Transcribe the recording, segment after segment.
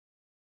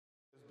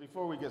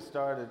before we get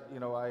started,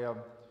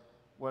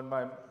 when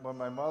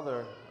my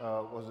mother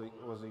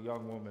was a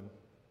young woman,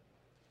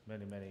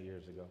 many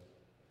years ago,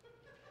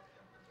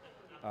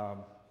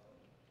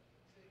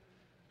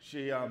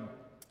 she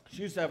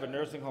used to have a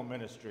nursing home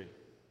ministry,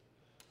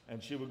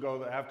 and she would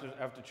go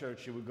after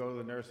church. She would go to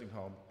the nursing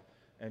home,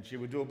 and she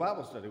would do a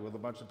Bible study with a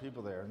bunch of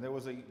people there. And there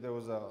was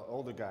a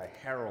older guy,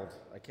 Harold.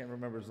 I can't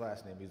remember his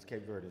last name. He's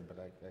Cape Verdean, but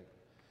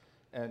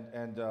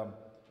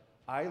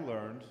I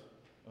learned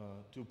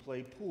to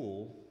play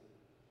pool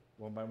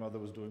when my mother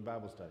was doing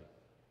Bible study.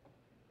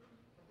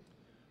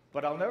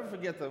 But I'll never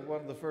forget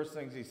one of the first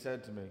things he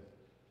said to me,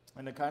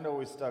 and it kind of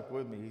always stuck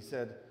with me. He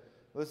said,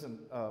 "Listen,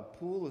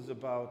 pool is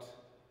about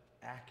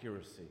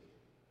accuracy,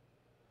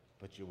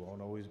 but you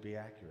won't always be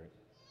accurate.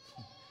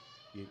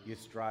 you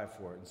strive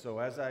for it." And so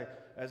as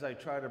I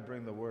try to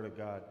bring the Word of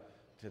God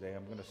today,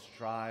 I'm going to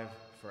strive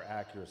for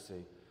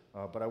accuracy.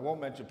 But I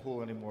won't mention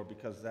pool anymore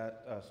because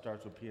that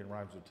starts with P and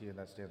rhymes with T, and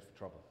that stands for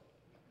trouble.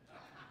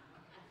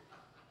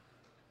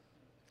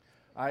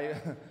 I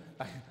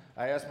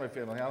asked my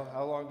family,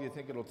 how long do you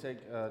think it'll take,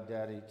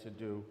 Daddy, to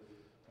do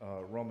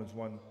Romans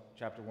 1,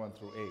 chapter 1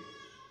 through 8?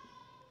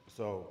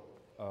 So,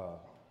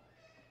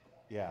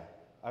 yeah.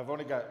 I've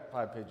only got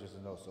 5 pages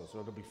of notes, so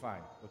it'll be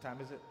fine. What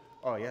time is it?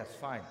 Oh, yes,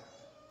 fine.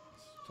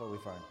 It's totally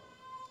fine.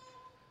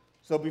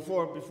 So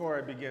before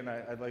I begin,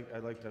 I'd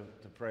like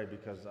to pray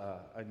because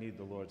I need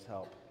the Lord's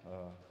help.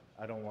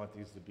 I don't want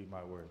these to be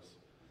my words.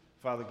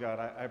 Father God,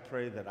 I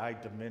pray that I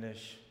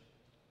diminish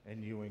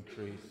and you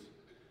increase,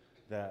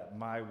 that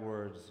my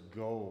words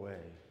go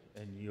away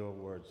and your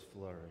words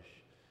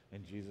flourish.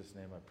 In Jesus'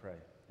 name I pray.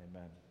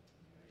 Amen.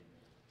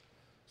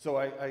 So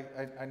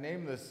I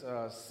named this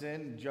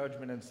Sin,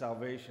 Judgment, and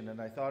Salvation, and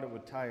I thought it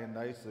would tie in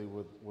nicely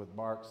with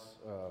Mark's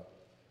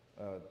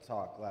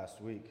talk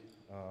last week,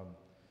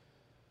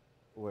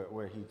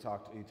 where he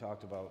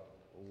talked about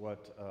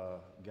what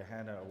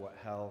Gehenna, what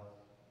hell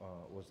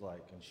was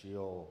like, and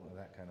Sheol, and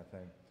that kind of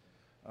thing.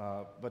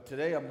 But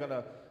today I'm going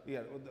to,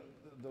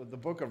 the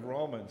book of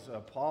Romans,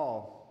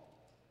 Paul,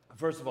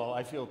 first of all,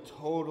 I feel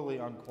totally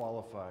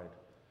unqualified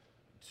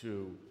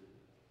to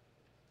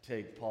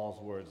take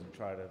Paul's words and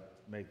try to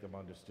make them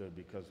understood,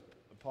 because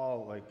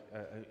Paul,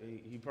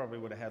 he probably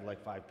would have had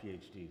 5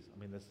 PhDs. I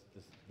mean,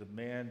 the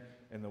man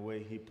and the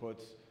way he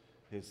puts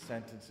his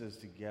sentences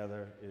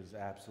together is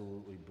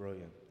absolutely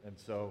brilliant. And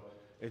so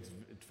it's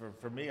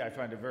for me, I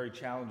find it very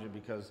challenging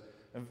because,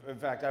 in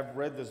fact, I've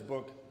read this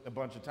book a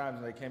bunch of times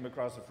and I came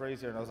across a phrase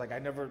here and I was like, I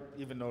never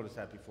even noticed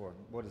that before.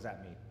 What does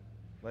that mean?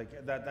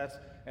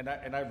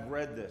 And I've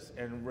read this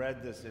and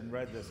read this and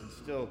read this, and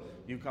still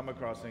you come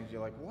across things you're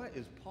like, what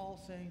is Paul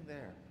saying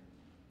there?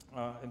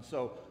 And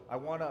so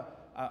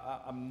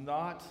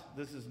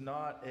this is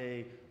not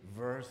a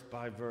verse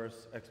by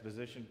verse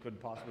exposition,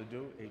 couldn't possibly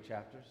do 8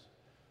 chapters.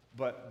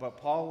 But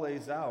Paul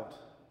lays out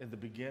in the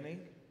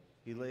beginning,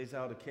 he lays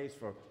out a case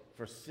for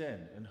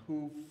sin and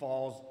who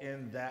falls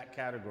in that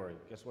category.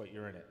 Guess what?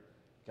 You're in it.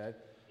 Okay?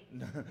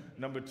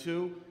 Number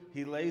 2,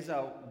 he lays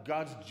out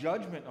God's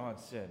judgment on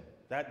sin.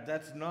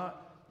 That's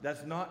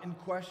not in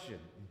question.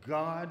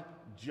 God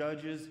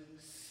judges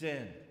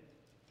sin.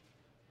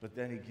 But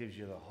then he gives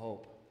you the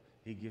hope.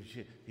 He gives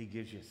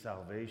you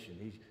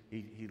salvation.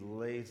 He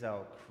lays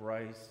out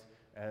Christ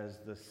as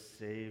the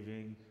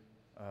saving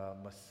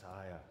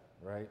Messiah,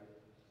 right?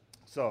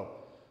 So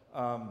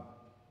I'm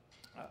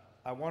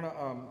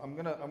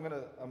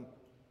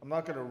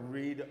not gonna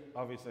read.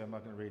 Obviously, I'm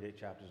not gonna read 8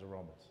 chapters of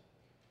Romans.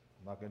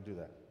 I'm not gonna do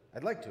that.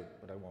 I'd like to,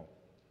 but I won't.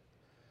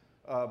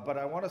 But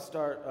I want to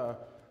start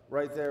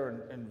right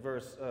there in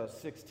verse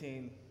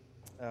 16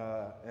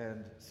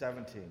 and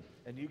 17.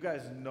 And you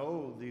guys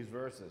know these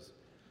verses,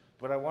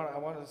 but I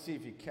want to see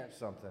if you catch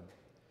something.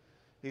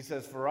 He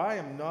says, "For I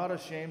am not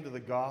ashamed of the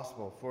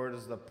gospel, for it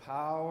is the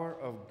power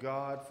of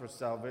God for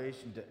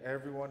salvation to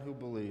everyone who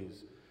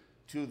believes,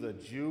 to the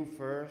Jew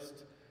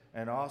first,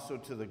 and also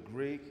to the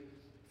Greek.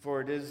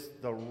 For it is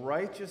the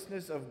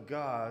righteousness of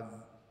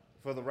God,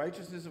 for the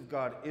righteousness of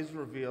God is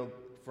revealed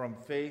from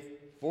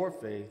faith for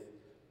faith,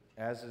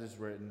 as it is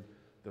written,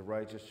 the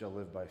righteous shall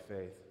live by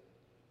faith."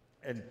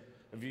 And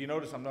if you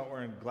notice, I'm not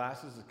wearing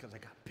glasses because I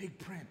got big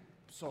print.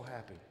 I'm so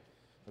happy.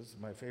 This is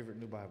my favorite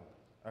new Bible.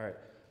 All right.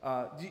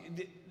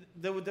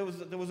 There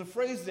was a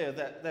phrase there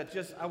that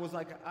just, I was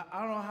like,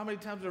 I don't know how many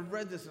times I've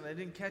read this and I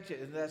didn't catch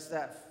it, and that's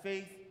that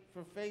faith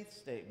for faith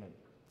statement.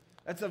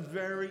 That's a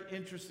very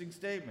interesting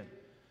statement.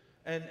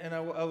 And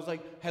I was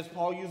like, has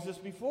Paul used this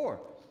before?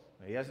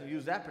 He hasn't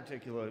used that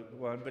particular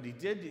one, but he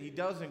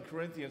does in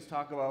Corinthians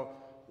talk about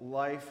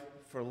life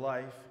for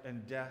life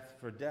and death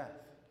for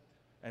death.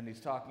 And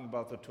he's talking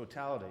about the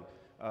totality.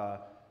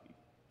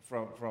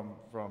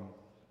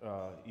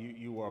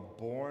 You are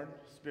born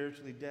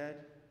spiritually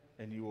dead,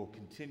 and you will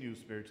continue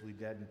spiritually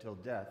dead until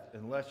death,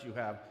 unless you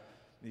have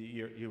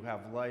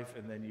life,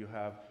 and then you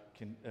have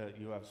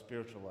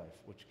spiritual life,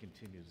 which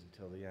continues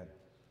until the end.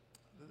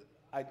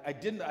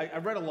 I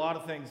read a lot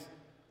of things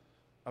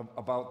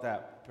about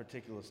that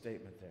particular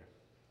statement there,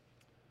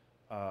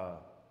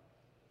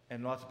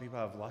 and lots of people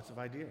have lots of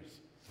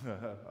ideas.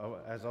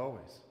 as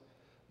always.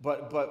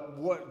 But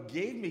what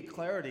gave me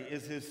clarity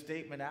is his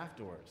statement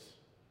afterwards.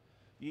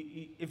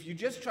 If you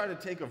just try to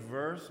take a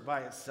verse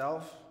by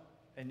itself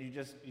and you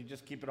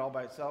just keep it all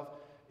by itself,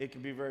 it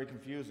can be very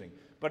confusing.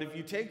 But if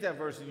you take that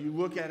verse and you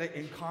look at it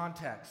in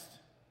context,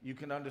 you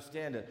can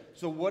understand it.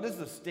 So what is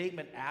the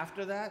statement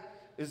after that?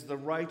 Is the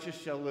righteous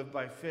shall live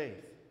by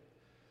faith.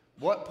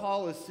 What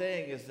Paul is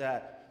saying is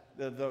that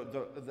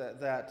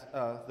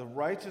the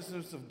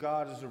righteousness of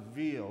God is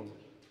revealed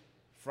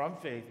from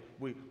faith.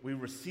 We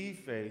receive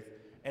faith,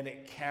 and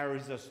it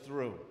carries us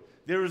through.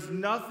 There is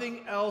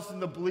nothing else in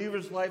the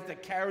believer's life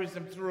that carries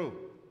him through.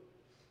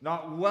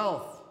 Not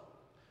wealth,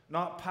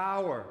 not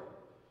power,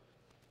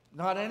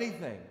 not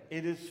anything.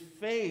 It is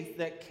faith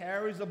that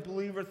carries a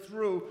believer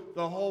through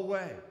the whole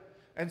way.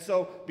 And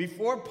so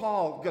before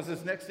Paul, because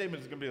this next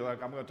statement is going to be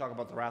like, I'm going to talk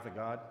about the wrath of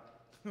God,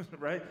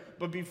 right?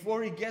 But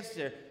before he gets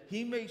there,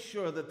 he makes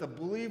sure that the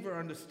believer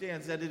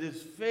understands that it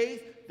is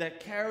faith that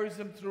carries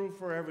him through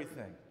for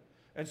everything.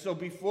 And so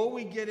before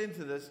we get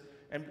into this,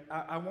 and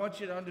I want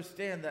you to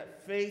understand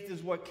that faith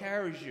is what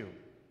carries you.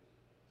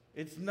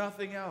 It's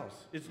nothing else.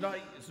 It's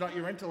not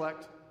your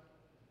intellect.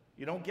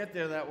 You don't get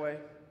there that way,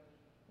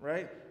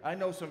 right? I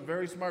know some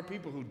very smart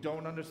people who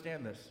don't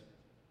understand this,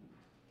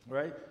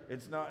 right?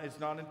 It's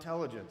not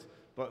intelligence,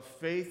 but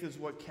faith is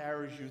what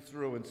carries you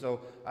through. And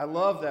so I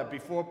love that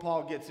before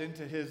Paul gets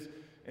into his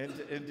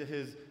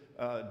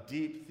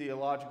deep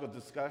theological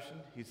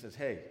discussion, he says,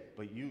 "Hey,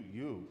 but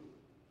you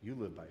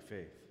live by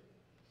faith,"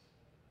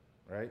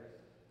 right?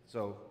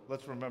 So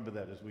let's remember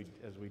that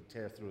as we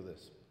tear through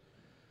this.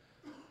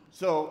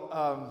 So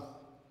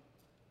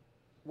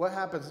what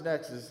happens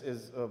next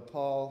is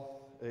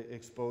Paul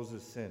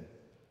exposes sin,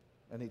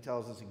 and he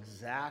tells us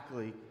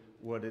exactly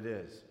what it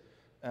is.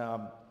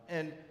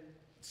 And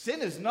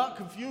sin is not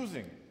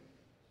confusing.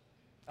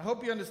 I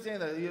hope you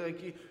understand that.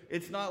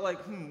 It's not like,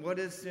 what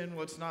is sin,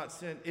 what's not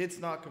sin? It's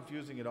not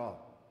confusing at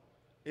all.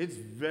 It's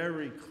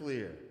very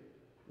clear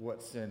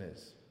what sin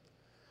is.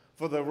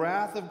 For the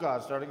wrath of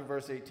God, starting in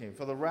verse 18,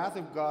 for the wrath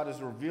of God is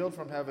revealed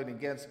from heaven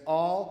against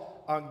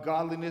all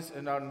ungodliness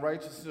and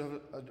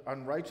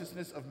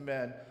unrighteousness of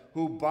men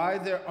who by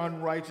their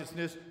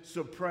unrighteousness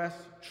suppress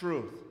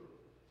truth.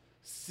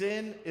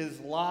 Sin is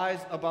lies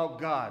about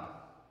God.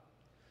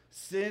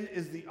 Sin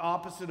is the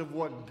opposite of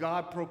what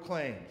God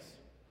proclaims.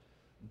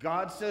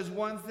 God says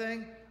one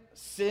thing,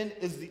 sin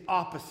is the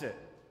opposite.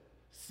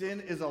 Sin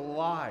is a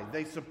lie.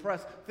 They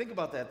suppress. Think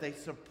about that. They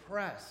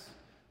suppress.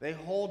 They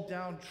hold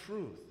down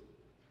truth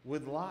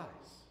with lies.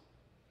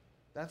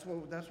 That's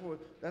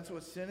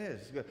what sin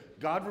is.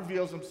 God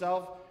reveals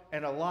himself,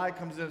 and a lie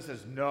comes in and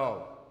says,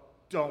 "No,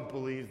 don't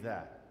believe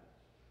that."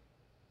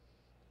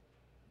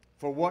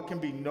 For what can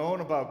be known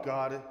about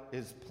God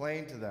is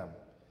plain to them,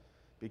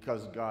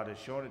 because God has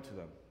shown it to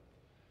them.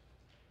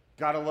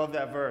 Gotta love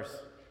that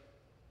verse.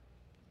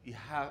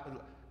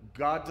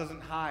 God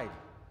doesn't hide.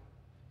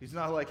 He's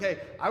not like, "Hey,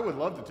 I would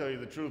love to tell you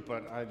the truth,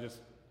 but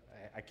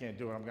I can't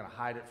do it. I'm going to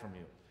hide it from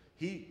you."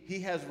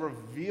 He has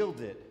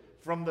revealed it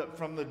from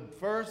the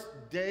first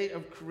day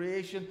of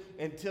creation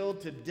until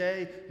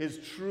today. His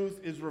truth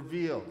is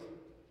revealed.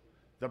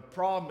 The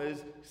problem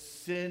is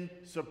sin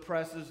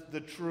suppresses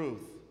the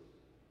truth,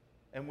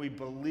 and we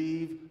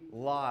believe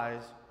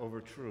lies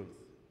over truth.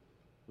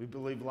 We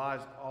believe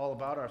lies all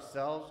about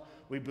ourselves.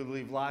 We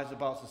believe lies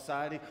about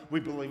society. We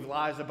believe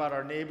lies about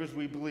our neighbors.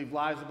 We believe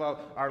lies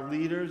about our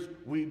leaders.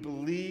 We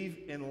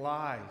believe in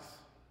lies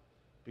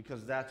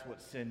because that's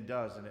what sin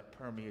does, and it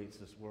permeates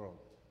this world.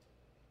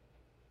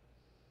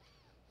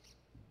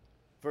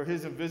 For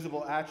his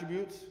invisible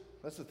attributes,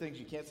 that's the things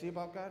you can't see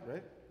about God,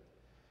 right?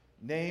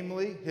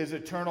 Namely, his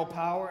eternal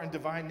power and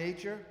divine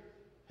nature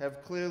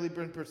have clearly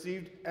been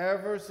perceived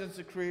ever since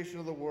the creation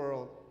of the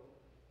world.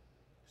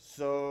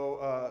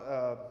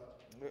 So,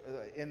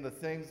 in the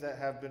things that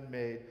have been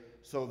made,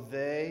 so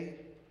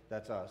they,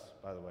 that's us,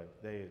 by the way,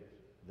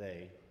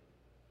 they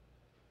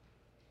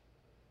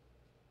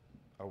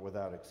are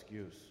without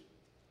excuse.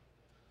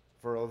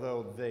 For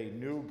although they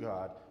knew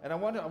God, and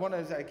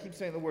I keep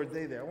saying the word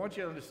 "they" there. I want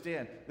you to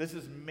understand this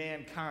is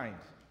mankind.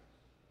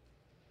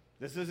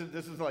 This is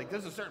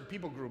a certain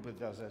people group that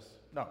does this.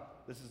 No,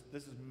 this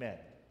is men.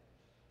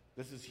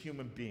 This is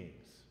human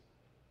beings.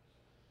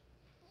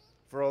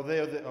 For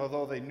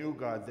although they knew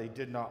God, they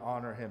did not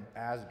honor him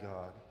as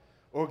God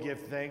or give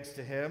thanks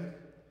to him,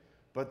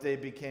 but they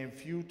became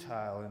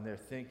futile in their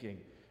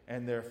thinking,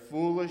 and their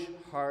foolish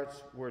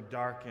hearts were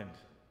darkened.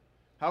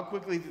 How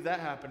quickly did that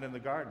happen in the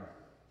garden?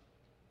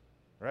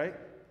 Right?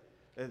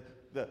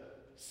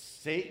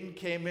 Satan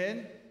came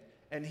in,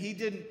 and he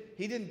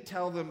didn't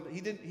tell them, he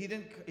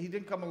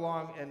didn't come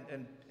along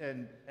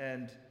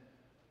and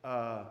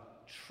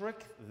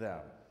trick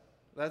them.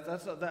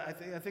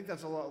 I think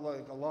that's a lot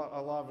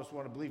of us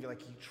want to believe.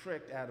 Like he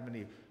tricked Adam and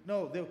Eve.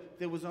 No,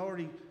 there was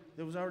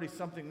already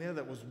something there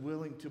that was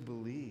willing to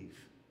believe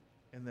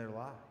in their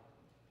lie.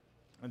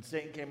 And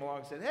Satan came along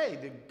and said, "Hey,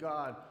 did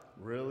God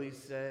really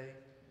say?"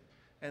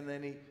 And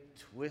then he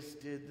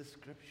twisted the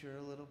scripture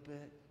a little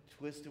bit,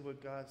 twisted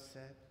what God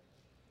said.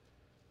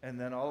 And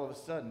then all of a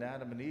sudden,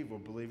 Adam and Eve were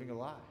believing a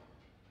lie.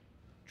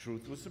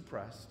 Truth was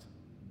suppressed,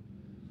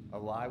 a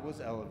lie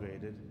was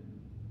elevated,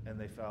 and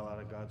they fell out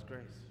of God's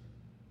grace.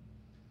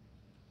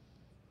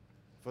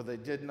 For they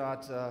did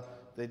not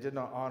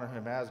honor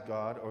him as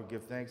God or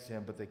give thanks to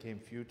him, but they became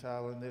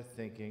futile in their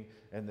thinking,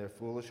 and their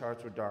foolish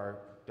hearts were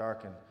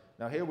darkened.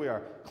 Now here we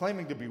are,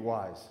 claiming to be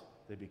wise,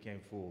 they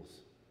became fools.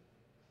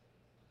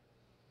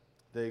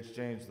 They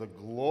exchanged the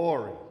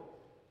glory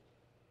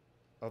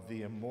of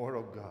the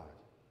immortal God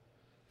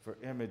for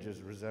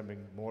images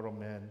resembling mortal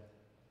men,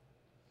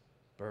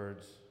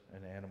 birds,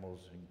 and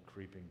animals, and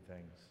creeping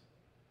things.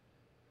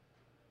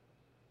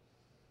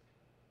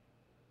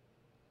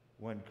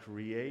 When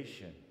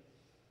creation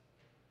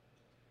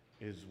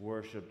is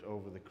worshipped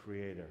over the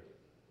Creator,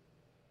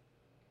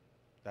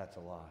 that's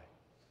a lie.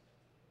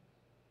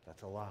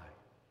 That's a lie.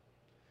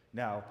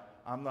 Now,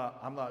 I'm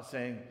not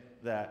saying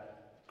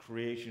that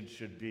creation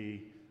should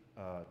be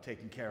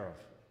taken care of.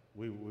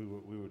 We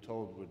were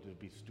told we're to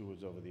be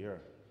stewards over the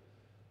earth.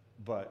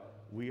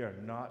 But we are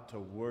not to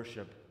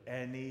worship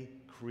any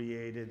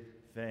created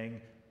thing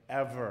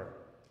ever.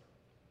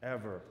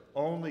 Ever.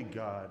 Only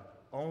God,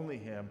 only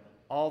Him,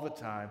 all the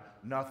time,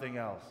 nothing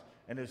else.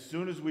 And as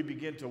soon as we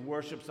begin to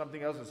worship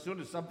something else, as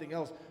soon as something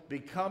else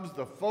becomes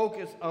the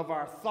focus of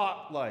our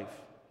thought life,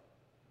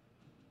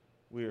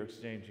 we are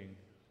exchanging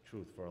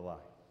truth for a lie.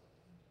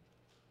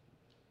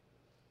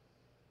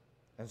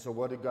 And so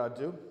what did God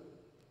do?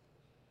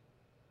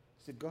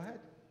 He said, go ahead.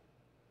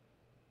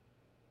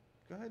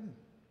 Go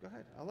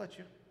ahead, I'll let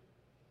you.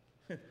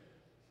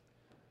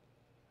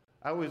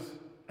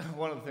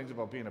 One of the things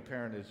about being a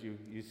parent is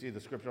you see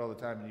the scripture all the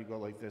time and you go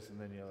like this and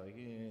then you're like,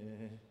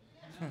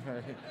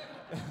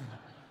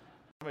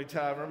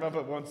 I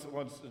remember once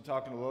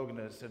talking to Logan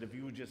and I said, if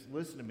you would just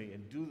listen to me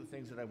and do the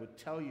things that I would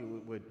tell you,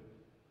 it would...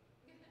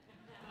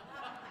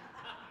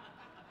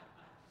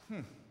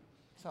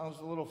 sounds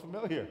a little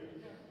familiar.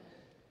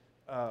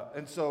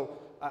 And so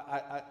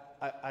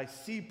I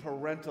see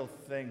parental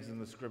things in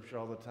the scripture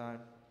all the time.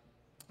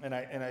 And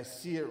I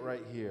see it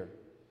right here.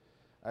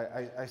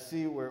 I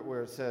see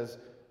where it says,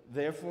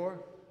 therefore,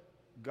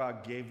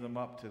 God gave them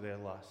up to their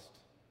lust.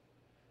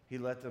 He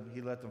let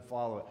them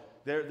follow it.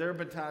 There have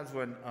been times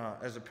when,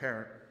 as a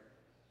parent,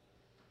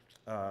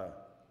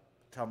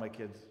 tell my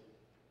kids,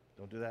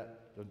 don't do that,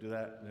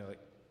 and they're like,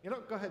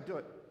 go ahead, do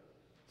it.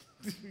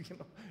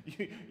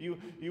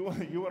 you want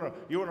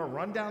to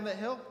run down that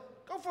hill?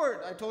 Go for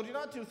it. I told you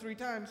not to 3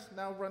 times.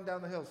 Now run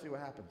down the hill, see what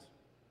happens.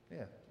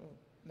 Yeah. Well,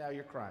 now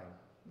you're crying.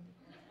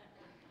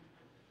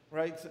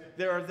 Right? So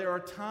there are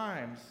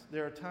times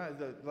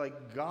that,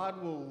 like,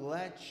 God will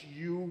let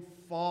you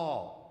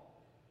fall.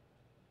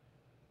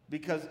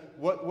 Because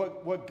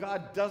what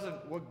God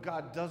doesn't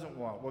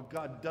want, what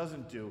God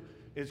doesn't do,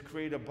 is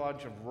create a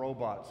bunch of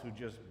robots who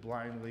just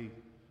blindly,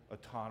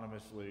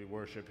 autonomously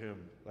worship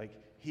Him. Like,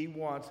 He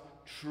wants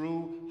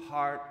true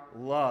heart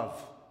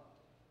love.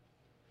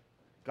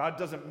 God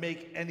doesn't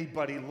make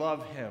anybody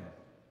love Him.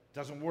 It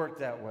doesn't work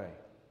that way.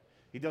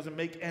 He doesn't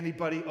make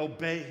anybody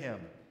obey Him.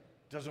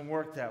 It doesn't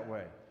work that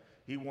way.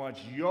 He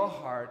wants your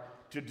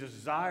heart to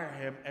desire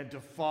Him and to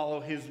follow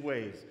His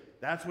ways.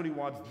 That's what He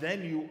wants.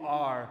 Then you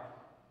are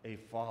a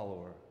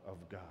follower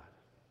of God.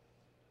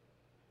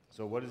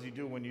 So what does He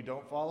do when you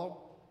don't follow?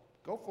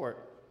 Go for it.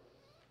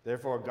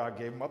 Therefore, God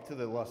gave them up to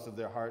the lust of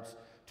their hearts,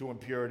 to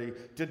impurity,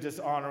 to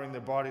dishonoring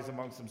their bodies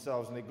amongst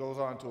themselves. And it goes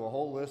on to a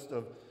whole list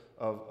of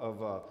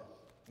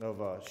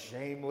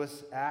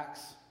shameless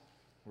acts,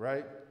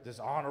 right?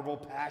 Dishonorable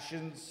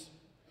passions,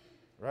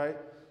 right?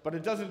 But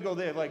it doesn't go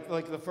there. Like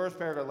the first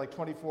paragraph, like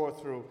 24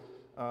 through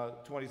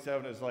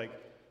 27 is like,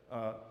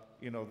 the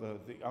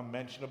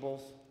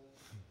unmentionables,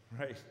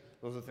 right?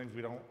 Those are things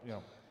we don't,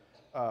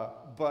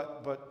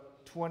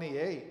 But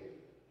 28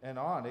 and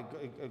on,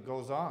 it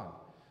goes on,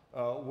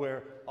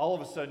 where all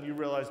of a sudden you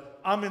realize,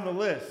 I'm in the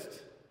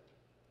list.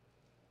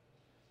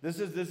 This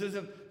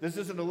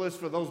isn't a list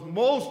for those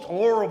most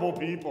horrible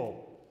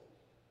people.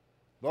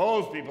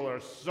 Those people are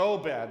so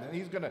bad, and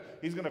he's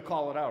gonna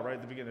call it out right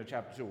at the beginning of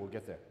chapter 2. We'll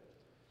get there.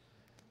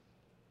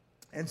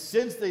 And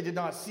since they did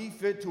not see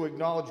fit to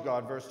acknowledge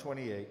God, verse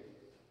 28,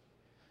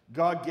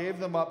 God gave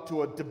them up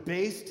to a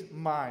debased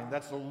mind.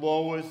 That's the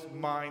lowest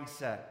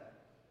mindset.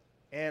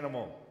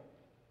 Animal.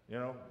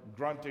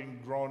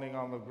 Grunting, groaning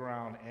on the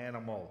ground,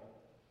 animal.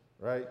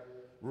 Right?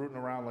 Rooting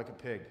around like a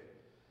pig.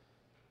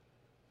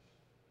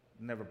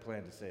 Never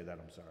planned to say that,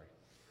 I'm sorry.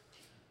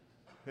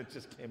 It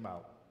just came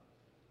out.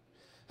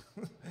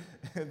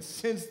 And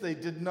since they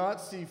did not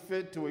see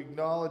fit to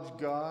acknowledge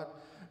God,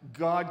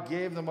 God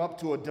gave them up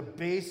to a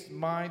debased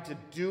mind to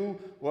do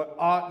what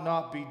ought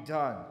not be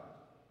done.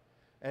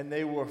 And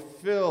they were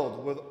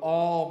filled with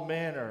all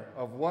manner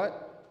of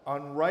what?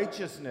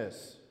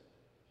 Unrighteousness,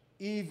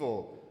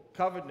 evil,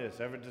 covetousness.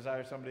 Ever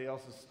desire somebody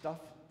else's stuff?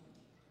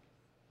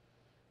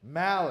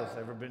 Malice.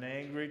 Ever been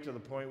angry to the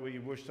point where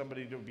you wish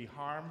somebody to be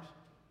harmed?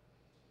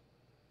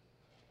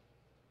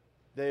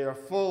 They are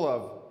full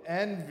of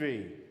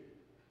envy,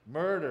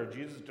 murder.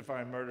 Jesus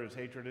defined murder as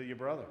hatred of your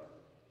brother.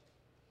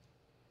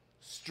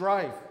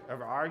 strife.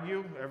 Ever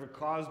argue? Ever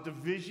cause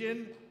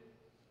division?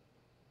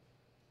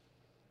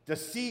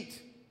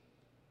 Deceit.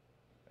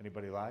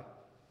 Anybody lie?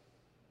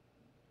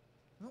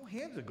 No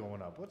hands are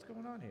going up. What's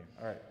going on here?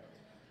 All right.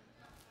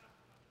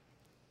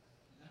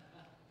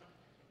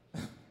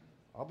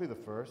 I'll be the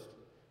first.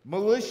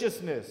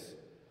 Maliciousness.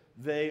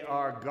 They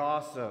are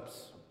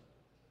gossips.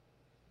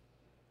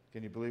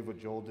 Can you believe what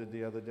Joel did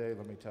the other day?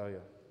 Let me tell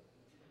you.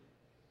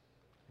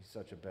 He's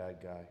such a bad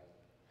guy.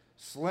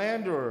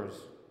 Slanderers.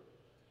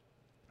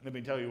 Let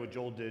me tell you what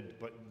Joel did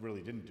but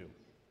really didn't do.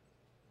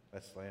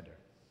 That's slander.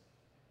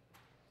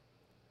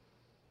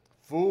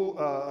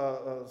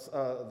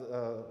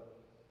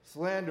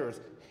 Slanderers,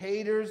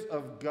 haters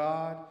of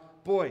God.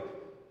 Boy,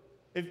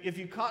 if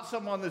you caught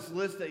someone on this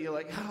list that you're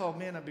like, oh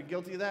man, I've been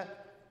guilty of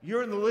that,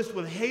 you're in the list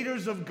with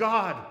haters of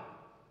God.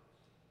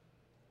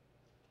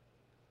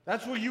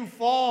 That's where you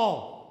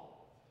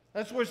fall.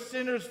 That's where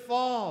sinners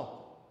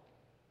fall.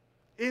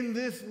 In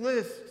this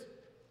list.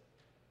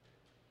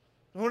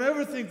 Don't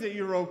ever think that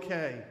you're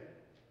okay,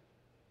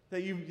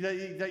 that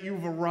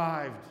you've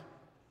arrived.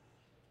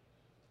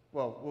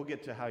 Well, we'll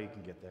get to how you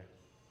can get there.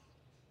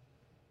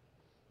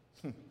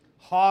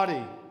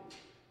 Haughty.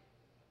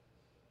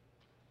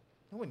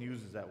 No one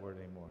uses that word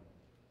anymore.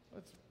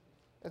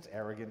 That's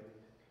arrogant.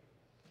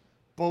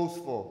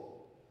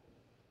 Boastful.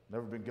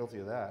 Never been guilty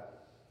of that.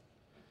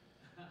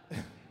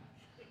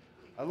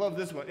 I love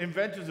this one.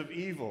 Inventors of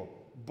evil.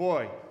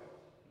 Boy,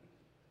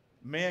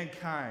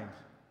 mankind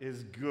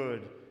is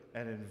good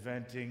at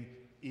inventing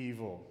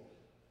evil.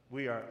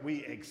 We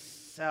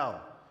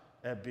excel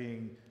at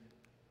being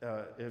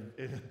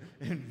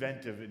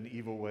inventive in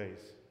evil ways.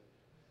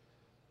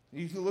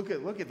 You can look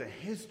at the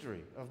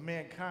history of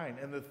mankind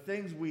and the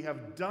things we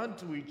have done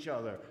to each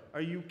other.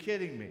 Are you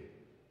kidding me?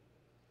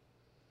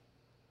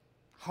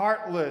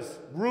 Heartless,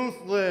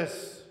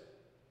 ruthless.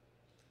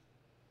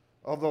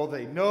 Although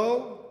they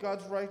know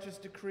God's righteous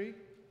decree,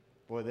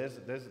 boy, there's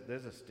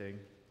a sting.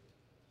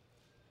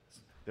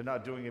 They're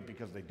not doing it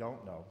because they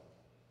don't know.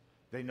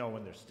 They know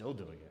and they're still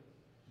doing it.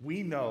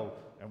 We know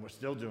and we're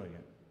still doing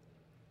it.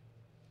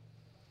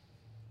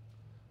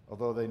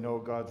 Although they know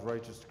God's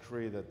righteous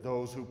decree that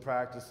those who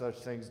practice such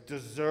things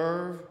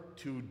deserve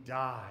to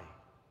die.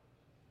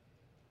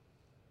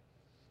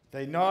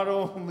 They not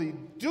only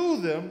do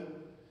them,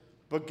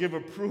 but give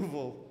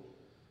approval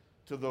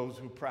to those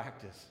who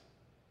practice.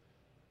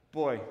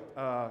 Boy,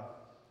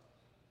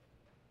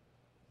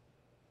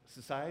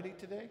 society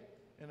today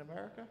in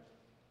America,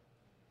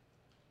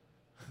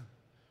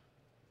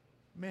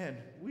 man,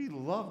 we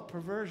love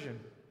perversion.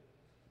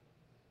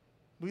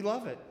 We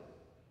love it.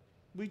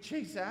 We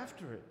chase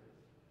after it.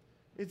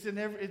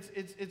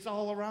 It's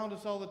all around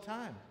us all the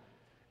time.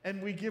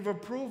 And we give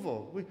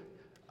approval.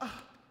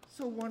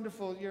 So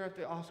wonderful. You're at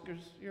the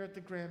Oscars. You're at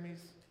the Grammys.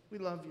 We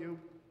love you.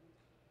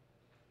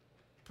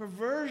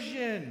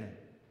 Perversion.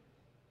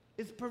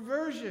 It's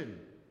perversion.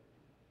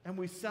 And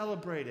we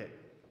celebrate it.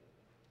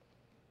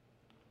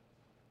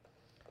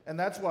 And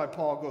that's why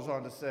Paul goes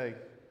on to say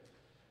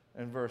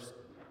in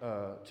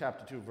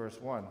chapter 2, verse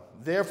 1,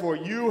 therefore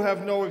you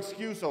have no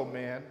excuse, O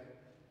man.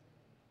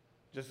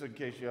 Just in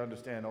case you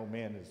understand, oh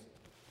man is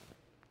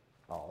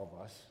all of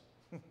us.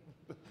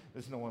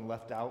 There's no one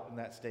left out in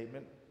that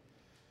statement.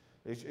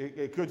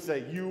 It could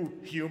say, you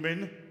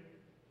human.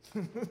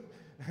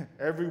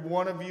 Every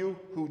one of you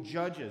who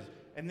judges.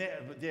 And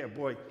there,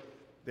 boy,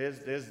 there's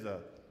the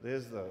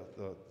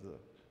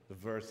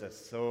verse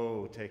that's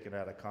so taken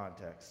out of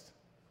context.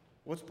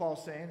 What's Paul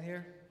saying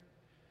here?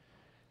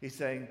 He's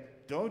saying,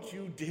 don't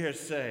you dare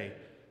say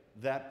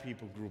that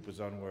people group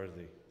is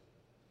unworthy.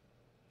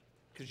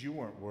 Because you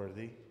weren't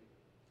worthy.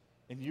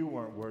 And you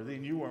weren't worthy,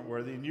 and you weren't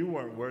worthy, and you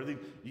weren't worthy.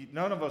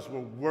 None of us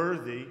were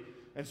worthy.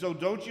 And so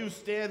don't you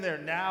stand there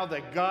now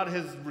that God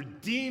has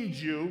redeemed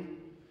you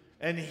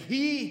and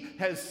He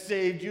has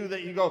saved you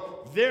that you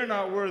go, they're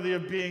not worthy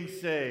of being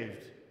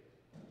saved.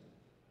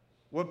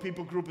 What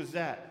people group is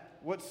that?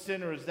 What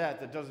sinner is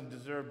that doesn't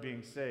deserve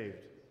being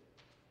saved?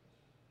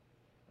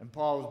 And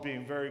Paul is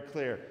being very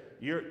clear.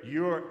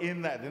 You're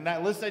in that. In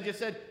that list I just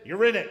said,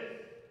 you're in it.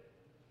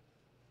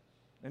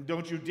 And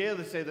don't you dare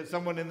to say that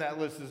someone in that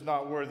list is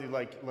not worthy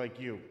like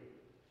you.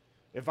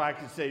 If I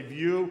can save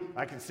you,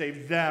 I can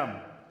save them.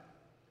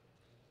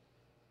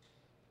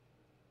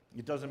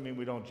 It doesn't mean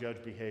we don't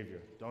judge behavior.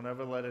 Don't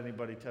ever let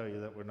anybody tell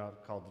you that we're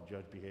not called to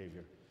judge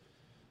behavior.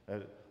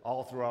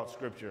 All throughout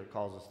Scripture, it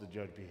calls us to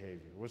judge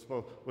behavior. We're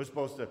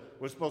supposed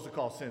to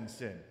call sin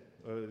sin.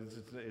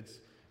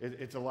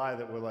 It's a lie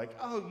that we're like,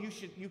 oh,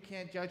 you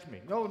can't judge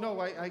me. No,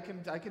 I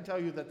can tell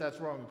you that that's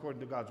wrong according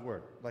to God's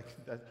word.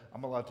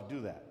 I'm allowed to do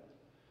that.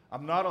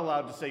 I'm not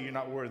allowed to say you're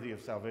not worthy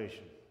of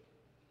salvation.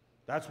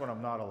 That's what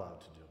I'm not allowed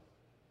to do.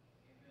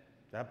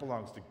 That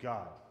belongs to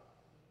God.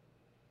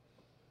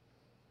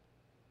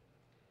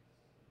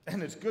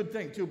 And it's a good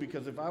thing, too,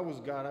 because if I was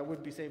God, I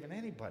wouldn't be saving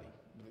anybody.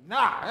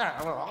 Nah,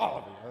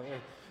 all of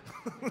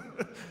you.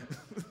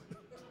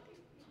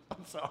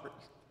 I'm sorry.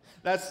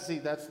 That's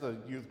the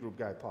youth group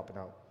guy popping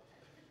out.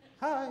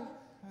 Hi.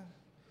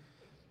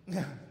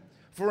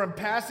 For in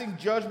passing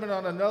judgment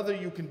on another,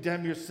 you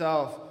condemn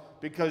yourself,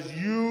 because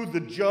you, the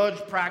judge,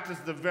 practice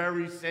the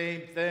very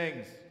same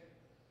things.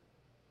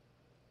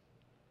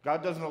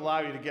 God doesn't allow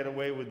you to get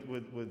away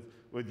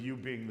with you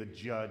being the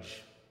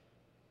judge.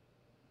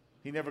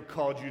 He never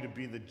called you to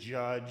be the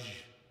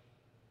judge.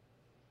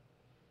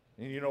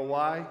 And you know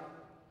why?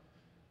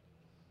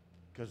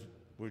 Because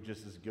we're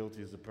just as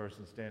guilty as the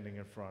person standing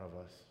in front of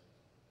us.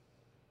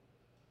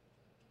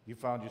 You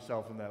found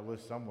yourself in that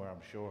list somewhere,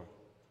 I'm sure.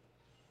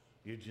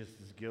 You're just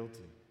as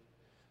guilty.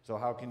 So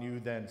how can you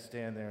then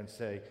stand there and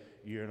say,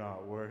 you're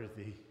not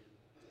worthy?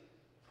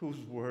 Who's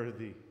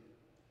worthy?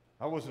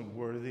 I wasn't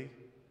worthy.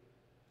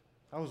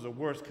 I was the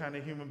worst kind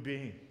of human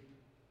being.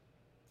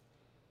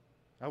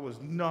 I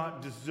was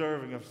not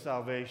deserving of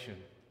salvation.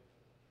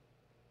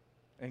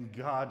 And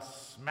God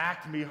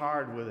smacked me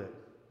hard with it.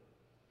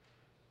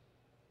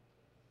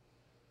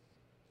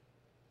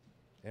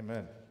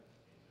 Amen.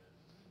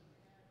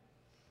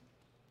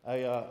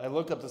 I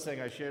looked up this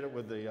thing. I shared it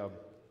with the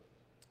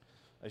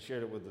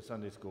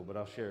Sunday school, but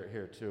I'll share it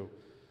here too.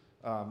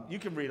 You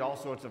can read all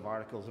sorts of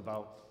articles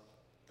about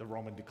the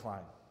Roman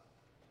decline,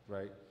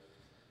 right?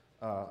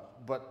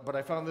 But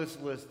I found this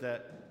list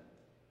that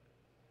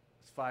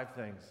it's 5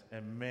 things,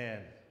 and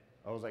man,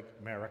 I was like,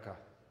 America.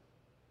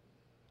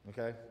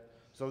 Okay?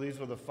 So these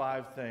were the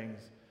 5 things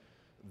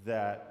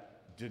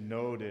that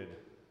denoted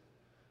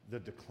the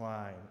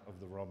decline of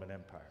the Roman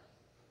Empire.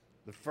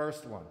 The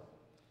first one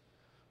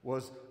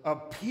was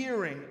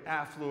appearing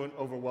affluent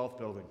over wealth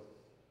building.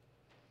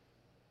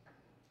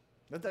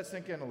 Let that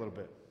sink in a little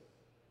bit.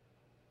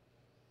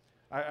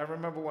 I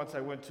remember once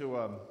I went to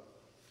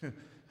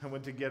I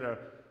went to get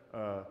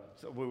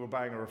so we were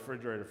buying a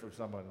refrigerator from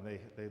someone, and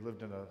they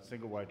lived in a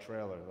single wide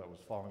trailer that was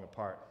falling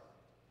apart.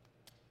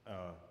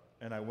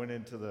 And I went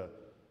into the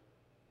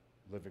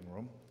living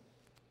room,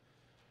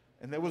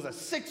 and there was a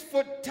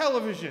 6-foot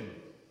television.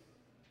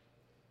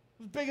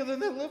 It was bigger than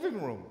their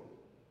living room.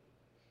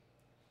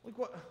 Like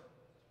what?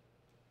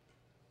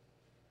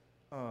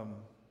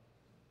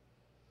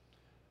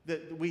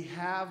 That we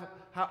have,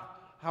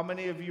 how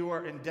many of you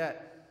are in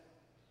debt?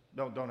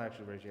 Don't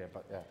actually raise your hand,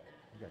 but yeah,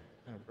 okay,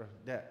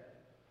 debt.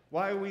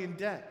 Why are we in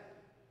debt?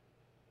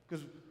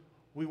 Because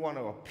we want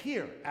to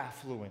appear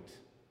affluent.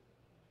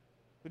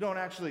 We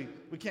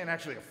can't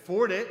actually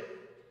afford it,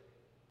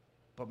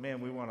 but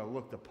man, we want to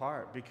look the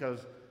part,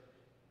 because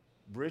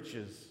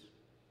riches,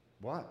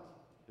 what?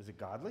 Is it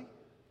godly?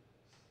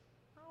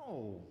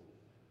 No.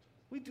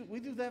 We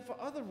do that for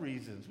other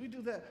reasons. We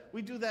do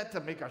that to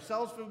make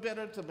ourselves feel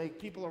better, to make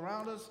people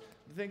around us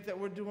think that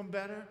we're doing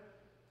better.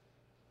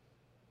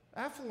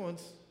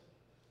 Affluence,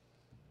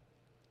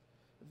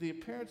 the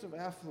appearance of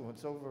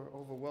affluence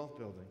over wealth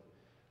building.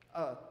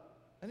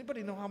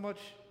 Anybody know how much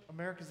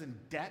America's in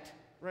debt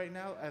right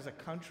now as a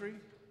country?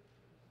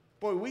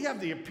 Boy, we have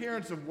the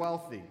appearance of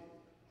wealthy.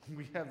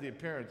 We have the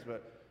appearance,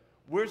 but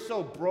we're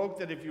so broke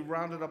that if you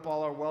rounded up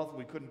all our wealth,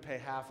 we couldn't pay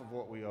half of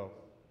what we owe.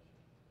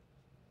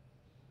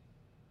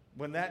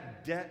 When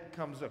that debt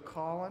comes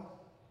a-calling,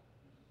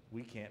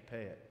 we can't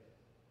pay it.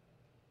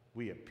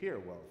 We appear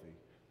wealthy,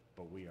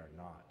 but we are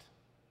not.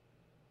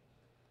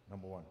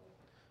 Number 1.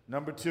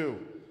 Number 2,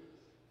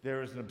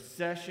 there is an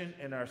obsession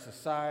in our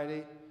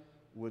society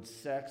with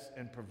sex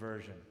and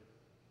perversion.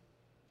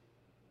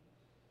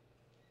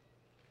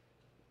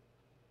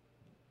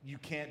 You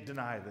can't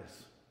deny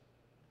this.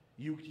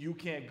 You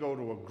can't go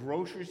to a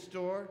grocery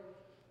store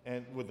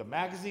and with the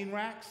magazine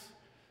racks.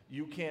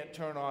 You can't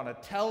turn on a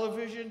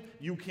television.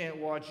 You can't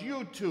watch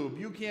YouTube.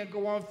 You can't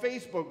go on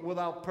Facebook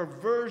without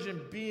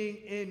perversion being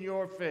in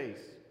your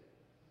face.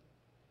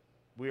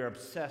 We are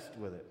obsessed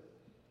with it.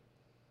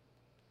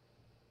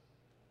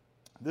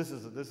 This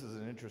is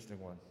an interesting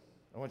one.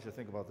 I want you to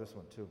think about this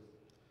one too.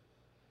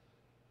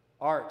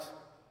 Art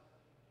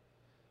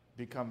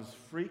becomes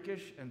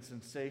freakish and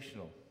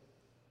sensational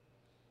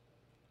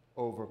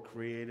over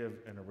creative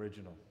and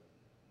original.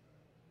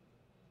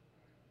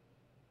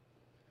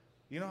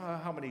 You know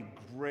how many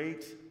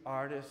great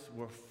artists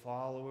were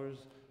followers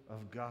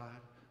of God,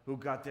 who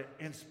got their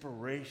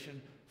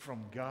inspiration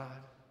from God?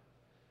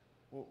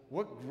 Well,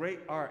 what great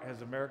art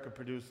has America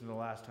produced in the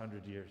last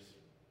 100 years?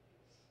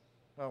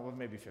 Well,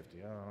 maybe 50.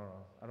 I don't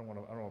know. I don't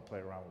want to play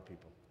around with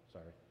people.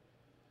 Sorry.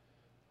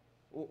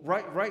 Well,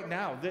 right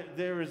now,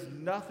 there is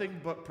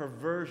nothing but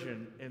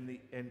perversion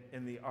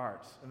in the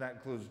arts, and that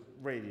includes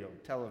radio,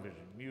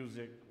 television,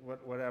 music,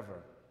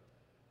 whatever.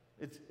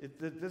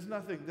 There's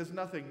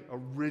nothing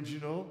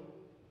original.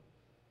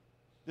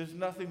 There's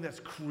nothing that's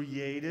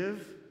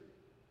creative.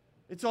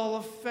 It's all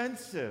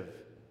offensive.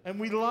 And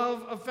we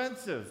love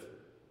offensive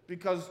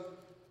because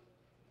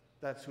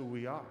that's who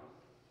we are.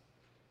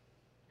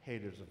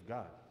 Haters of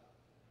God.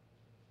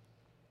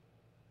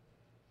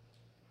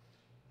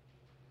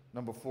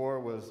 Number 4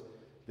 was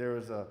there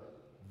is a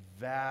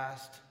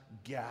vast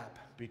gap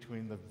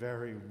between the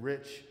very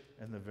rich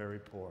and the very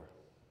poor.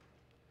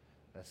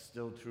 That's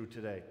still true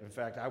today. In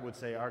fact, I would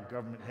say our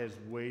government has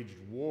waged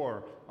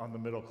war on the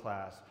middle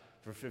class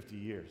for 50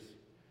 years,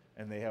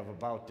 and they have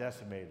about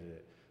decimated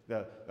it.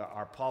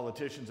 our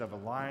politicians have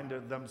aligned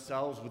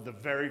themselves with the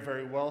very,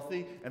 very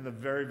wealthy, and the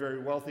very, very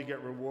wealthy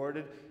get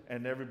rewarded,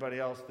 and everybody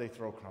else they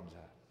throw crumbs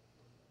at.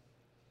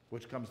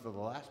 Which comes to the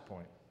last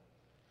point.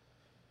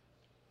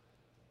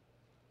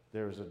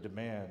 There is a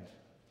demand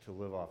to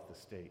live off the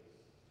state.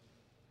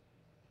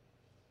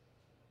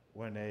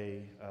 When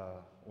a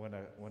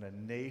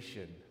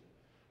nation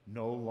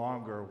no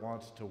longer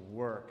wants to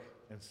work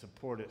and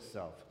support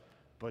itself,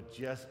 but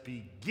just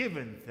be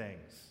given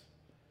things,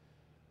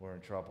 we're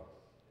in trouble.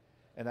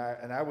 And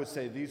I would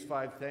say these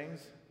 5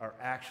 things are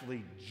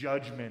actually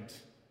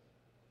judgment.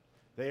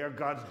 They are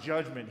God's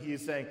judgment. He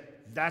is saying,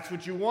 that's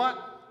what you want?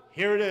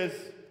 Here it is.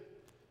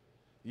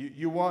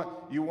 You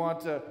want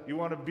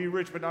to be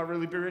rich but not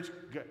really be rich?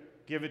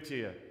 Give it to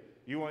you.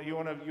 You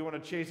want to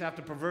chase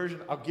after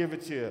perversion? I'll give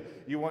it to you.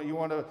 You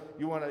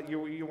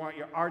want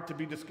your art to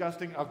be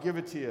disgusting? I'll give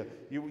it to you.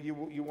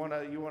 You want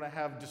to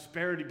have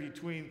disparity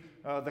between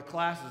the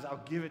classes?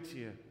 I'll give it to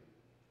you.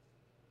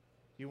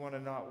 You want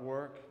to not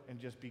work and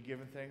just be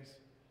given things?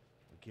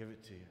 I'll give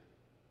it to you.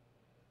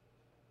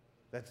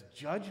 That's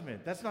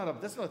judgment. That's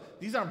not.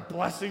 These aren't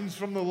blessings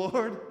from the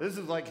Lord. This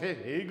is like, hey,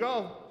 here you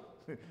go.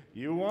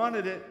 You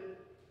wanted it.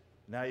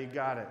 Now you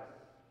got it.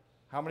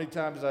 How many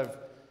times I,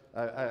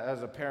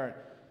 as a parent,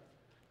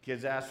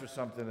 kids ask for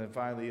something and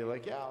finally you're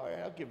like, yeah, all right,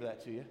 I'll give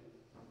that to you.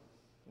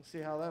 We'll see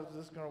how this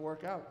is going to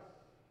work out.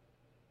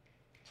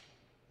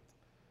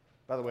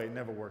 By the way, it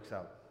never works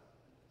out.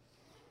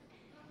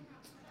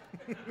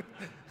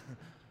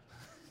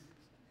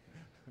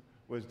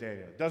 Where's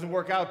Daniel? Doesn't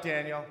work out,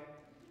 Daniel.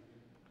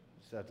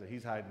 He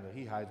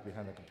hides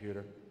behind the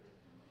computer.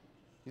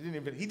 He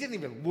didn't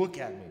even look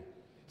at me.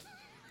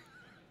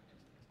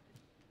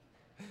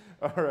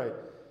 All right.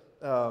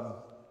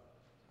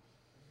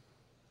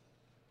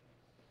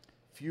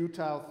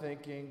 Futile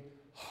thinking,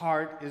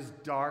 heart is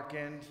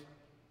darkened,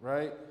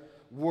 right?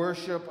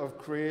 Worship of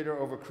creator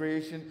over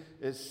creation.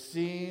 It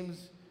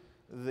seems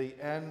the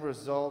end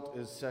result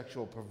is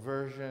sexual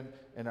perversion,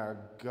 and our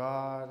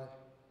God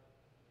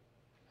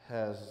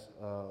has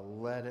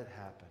let it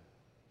happen.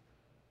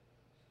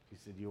 He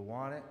said, you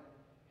want it?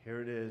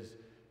 Here it is.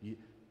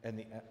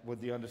 With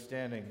the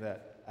understanding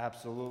that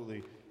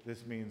absolutely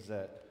this means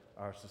that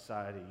our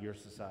society, your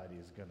society,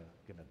 is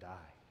gonna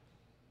die.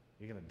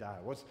 You're gonna die.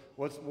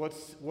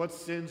 What's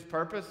sin's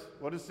purpose?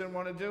 What does sin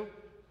want to do?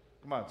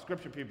 Come on,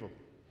 scripture people.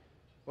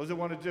 What does it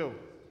want to do?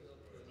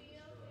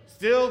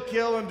 Steal,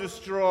 kill, and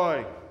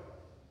destroy.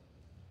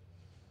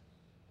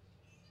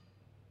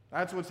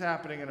 That's what's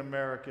happening in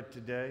America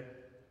today.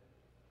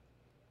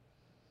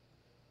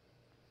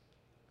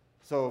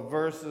 So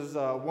verses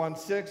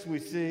 1-6, we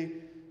see.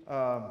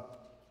 I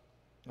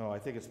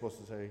think it's supposed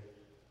to say.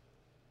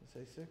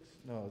 Say 6?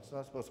 No, it's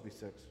not supposed to be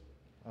 6.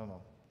 I don't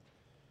know.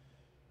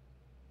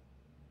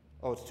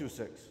 Oh, it's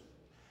 2:6.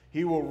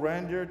 He will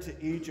render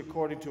to each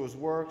according to his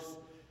works,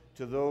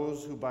 to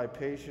those who by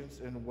patience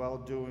and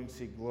well-doing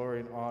seek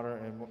glory and honor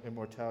and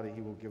immortality,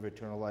 he will give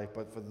eternal life.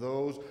 But for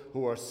those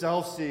who are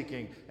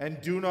self-seeking and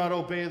do not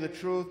obey the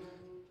truth,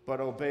 but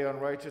obey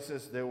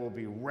unrighteousness, there will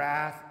be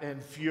wrath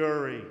and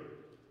fury.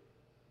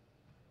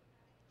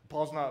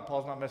 Paul's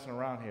not messing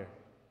around here.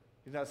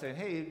 He's not saying,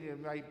 hey, it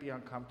might be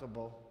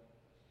uncomfortable.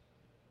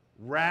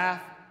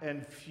 Wrath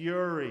and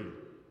fury.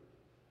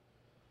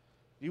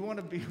 Do you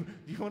want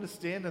to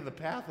stand in the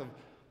path of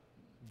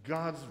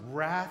God's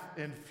wrath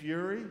and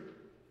fury?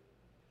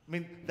 I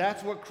mean,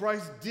 that's what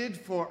Christ did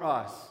for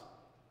us.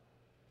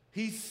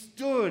 He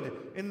stood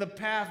in the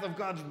path of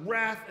God's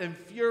wrath and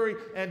fury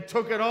and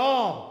took it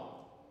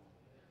all.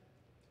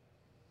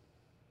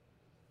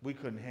 We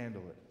couldn't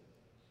handle it.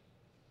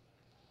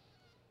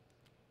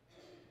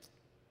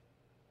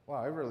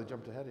 Wow, I really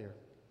jumped ahead here.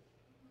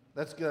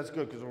 That's good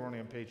because we're only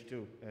on page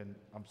 2, and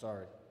I'm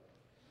sorry.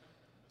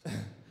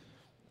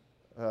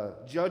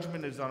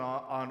 Judgment is on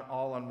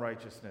all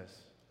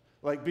unrighteousness.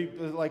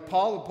 Like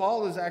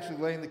Paul is actually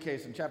laying the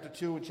case in chapter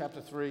 2 and chapter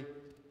 3.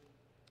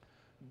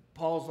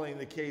 Paul's laying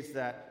the case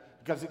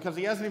that, because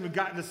he hasn't even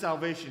gotten to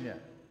salvation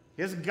yet.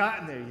 He hasn't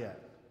gotten there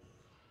yet.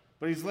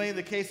 But he's laying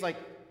the case like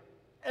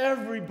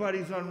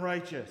everybody's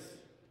unrighteous.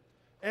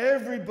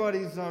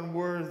 Everybody's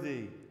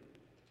unworthy.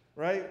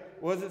 Right?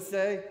 What does it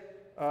say?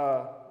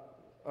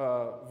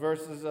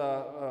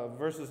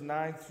 Verses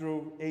 9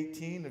 through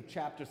 18 of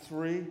chapter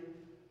 3.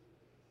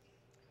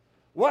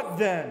 What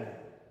then?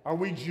 Are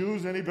we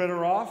Jews any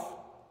better off?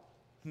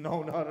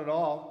 No, not at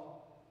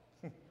all.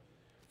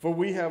 For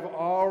we have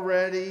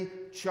already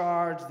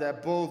charged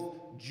that both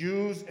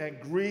Jews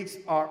and Greeks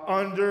are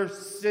under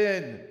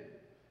sin.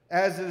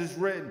 As it is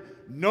written,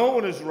 no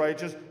one is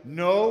righteous,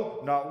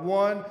 no, not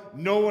one.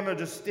 No one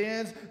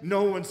understands,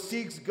 no one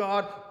seeks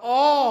God.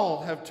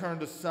 All have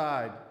turned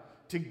aside.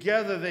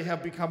 Together they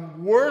have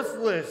become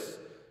worthless.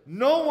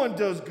 No one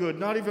does good,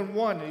 not even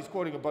one. And he's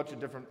quoting a bunch of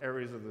different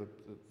areas of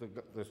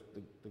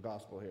the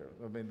gospel here.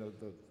 I mean,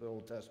 the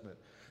Old Testament.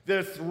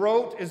 Their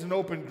throat is an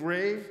open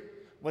grave.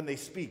 When they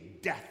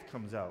speak, death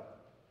comes out.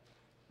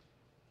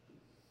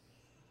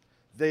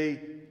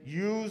 They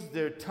use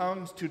their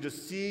tongues to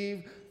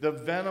deceive. The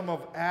venom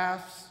of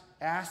asps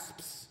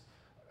asps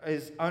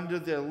is under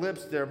their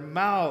lips, their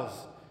mouth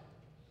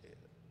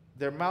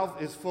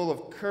is full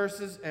of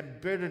curses and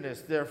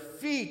bitterness. Their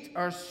feet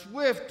are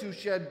swift to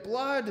shed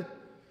blood.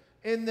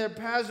 In their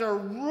paths are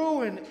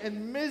ruin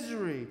and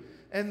misery,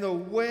 and the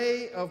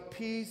way of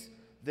peace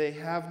they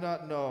have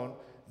not known.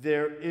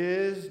 There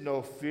is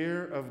no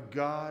fear of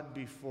God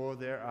before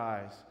their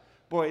eyes.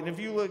 Boy, and if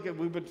you look at,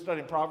 we've been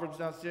studying Proverbs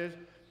downstairs.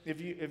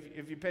 If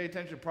you pay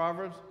attention to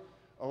Proverbs,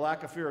 a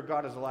lack of fear of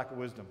God is a lack of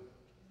wisdom.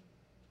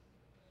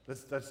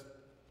 That's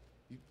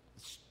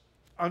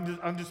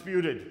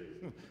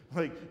undisputed.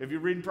 Like, if you're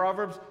reading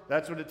Proverbs,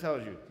 that's what it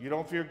tells you. You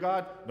don't fear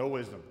God, no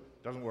wisdom.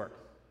 Doesn't work,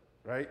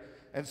 right?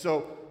 And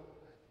so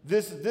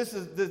this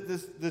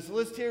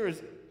list here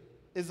is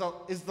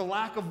the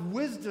lack of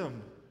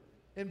wisdom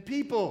in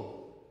people.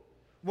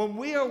 When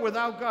we are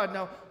without God,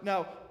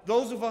 now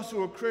those of us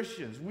who are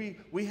Christians,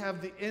 we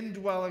have the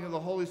indwelling of the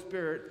Holy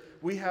Spirit.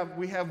 We have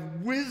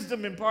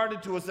wisdom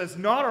imparted to us that's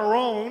not our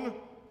own.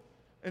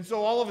 And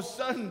so all of a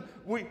sudden,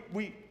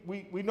 we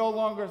no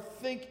longer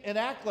think and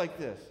act like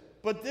this.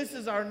 But this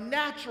is our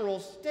natural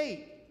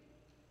state.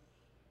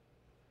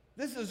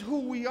 This is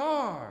who we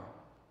are.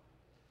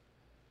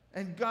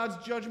 And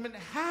God's judgment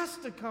has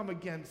to come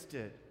against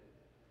it.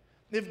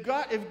 If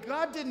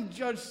God didn't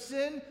judge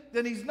sin,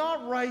 then he's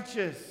not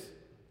righteous.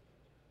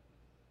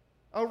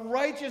 A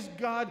righteous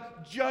God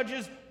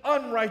judges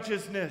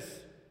unrighteousness.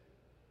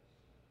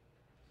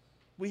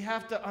 We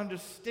have to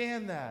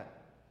understand that.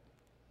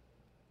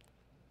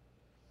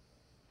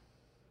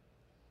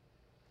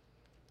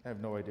 I have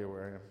no idea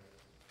where I am.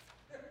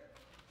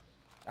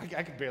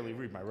 I can barely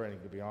read my writing,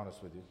 to be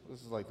honest with you.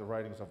 This is like the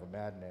writings of a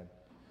madman.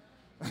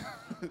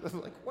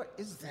 Like, what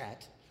is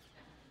that?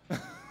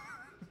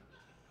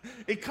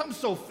 It comes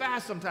so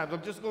fast sometimes.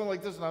 I'm just going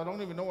like this, and I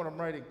don't even know what I'm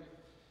writing.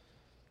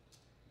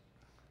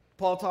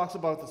 Paul talks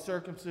about the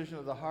circumcision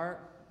of the heart.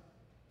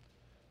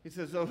 He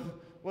says, oh,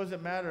 what does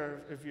it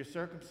matter if you're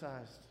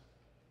circumcised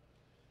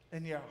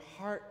and your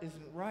heart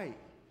isn't right?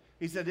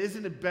 He said,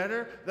 isn't it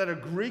better that a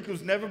Greek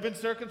who's never been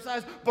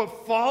circumcised but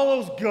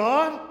follows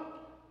God?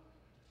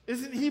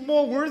 Isn't he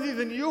more worthy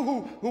than you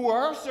who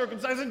are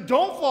circumcised and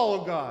don't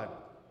follow God?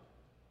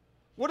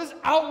 What is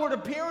outward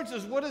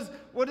appearances? What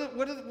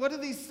do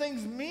these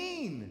things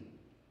mean?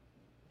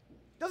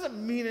 It doesn't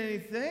mean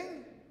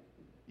anything.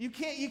 You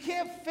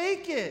can't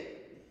fake it.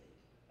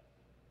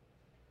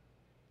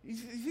 You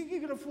think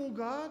you're going to fool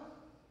God?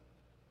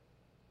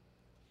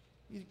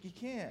 You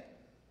can't.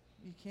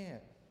 You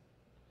can't.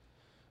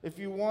 If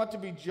you want to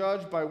be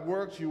judged by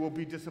works, you will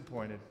be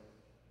disappointed.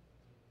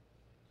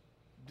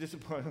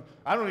 Disappointed.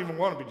 I don't even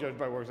want to be judged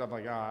by works. I'm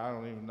like, I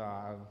don't even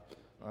know.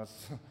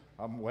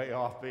 I'm way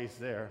off base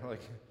there.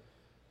 Like,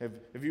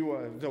 if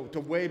you to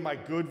weigh my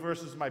good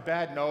versus my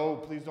bad, no,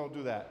 please don't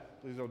do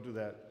that. Please don't do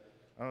that.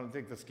 I don't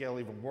think the scale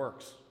even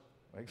works.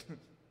 Like,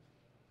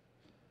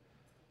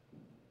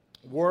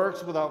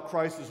 works without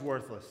Christ is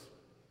worthless.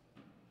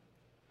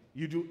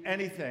 You do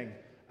anything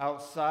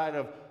outside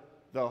of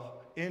the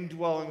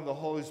indwelling of the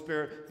Holy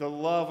Spirit, the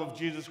love of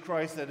Jesus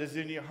Christ that is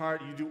in your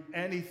heart, you do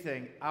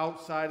anything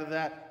outside of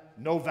that,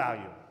 no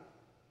value.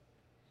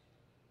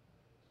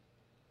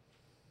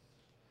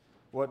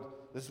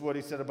 This is what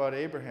he said about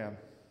Abraham.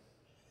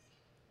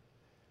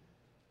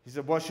 He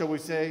said, what shall we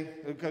say?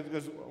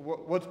 Because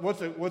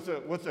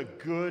what's a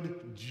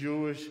good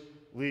Jewish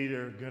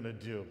leader going to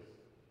do?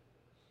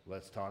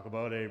 Let's talk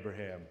about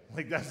Abraham.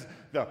 Like, that's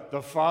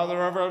the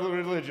father of our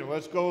religion.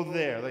 Let's go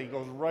there. Like, he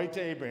goes right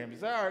to Abraham. He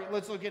says, all right,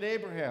 let's look at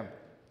Abraham.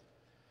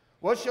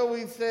 What shall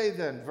we say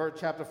then, verse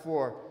chapter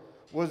 4,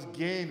 was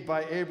gained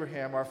by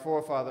Abraham, our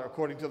forefather,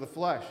 according to the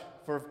flesh?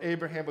 For if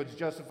Abraham was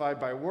justified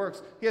by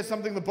works, he has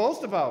something to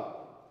boast about,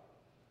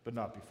 but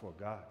not before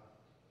God.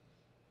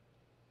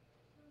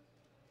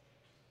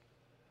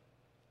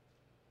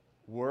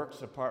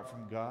 Works apart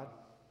from God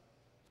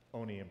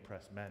only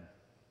impress men.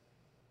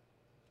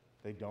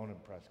 They don't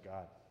impress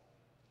God.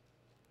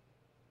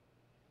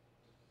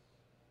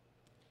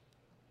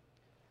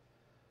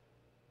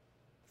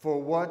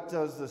 For what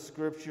does the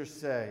scripture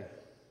say?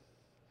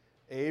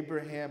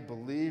 Abraham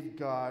believed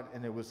God,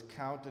 and it was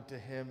counted to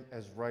him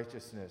as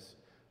righteousness.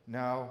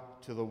 Now,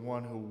 to the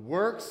one who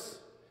works,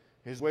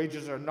 his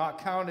wages are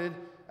not counted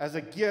as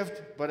a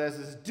gift, but as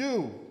his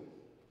due.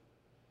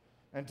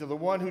 And to the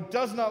one who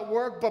does not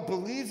work, but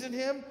believes in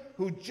him,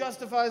 who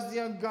justifies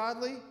the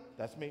ungodly,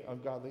 that's me,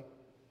 ungodly,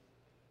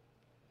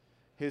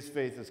 his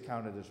faith is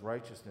counted as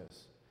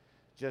righteousness.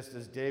 Just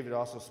as David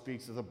also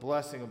speaks of the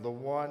blessing of the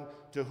one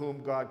to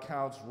whom God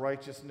counts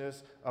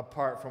righteousness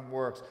apart from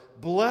works.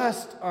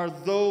 Blessed are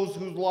those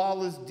whose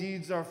lawless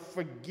deeds are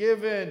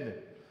forgiven,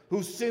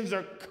 whose sins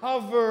are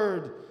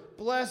covered.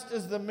 Blessed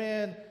is the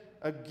man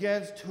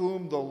against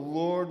whom the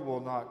Lord will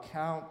not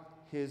count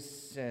his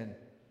sin.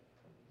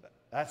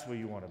 That's where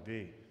you want to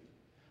be.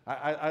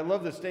 I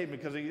love this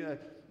statement because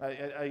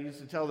I used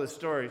to tell this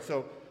story.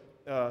 So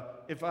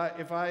if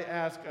I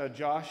ask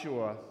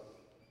Joshua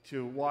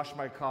to wash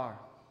my car,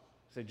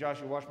 say,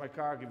 Joshua, wash my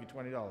car, I'll give you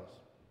 $20.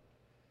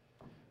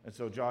 And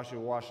so Joshua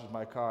washes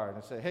my car, and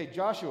I say, hey,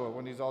 Joshua,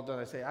 when he's all done,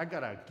 I say, I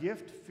got a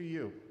gift for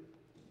you.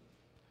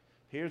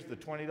 Here's the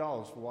 $20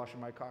 for washing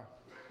my car.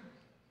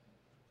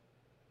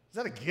 Is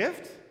that a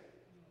gift?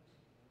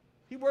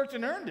 He worked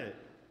and earned it.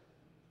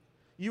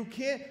 You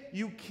can't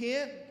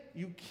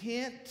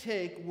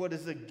take what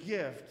is a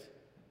gift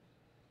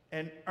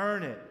and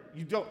earn it.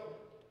 You don't,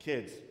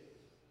 kids,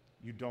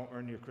 you don't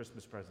earn your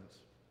Christmas presents.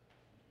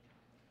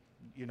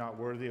 You're not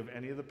worthy of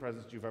any of the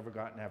presents you've ever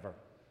gotten ever.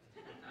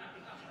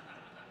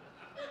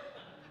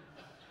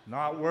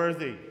 Not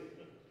worthy.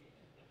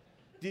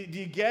 Do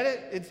you get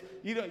it? It's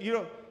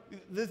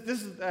this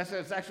is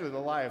that's actually the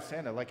lie of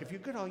Santa. Like, if you're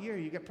good all year,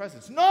 you get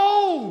presents.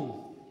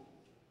 No!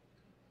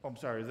 Oh, I'm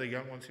sorry. Are the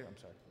young ones here? I'm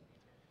sorry.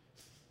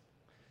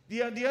 Do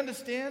you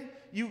understand?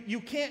 You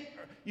can't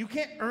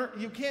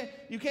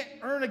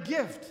earn a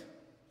gift.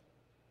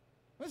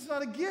 It's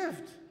not a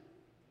gift.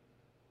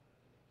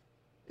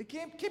 It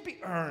can't be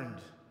earned.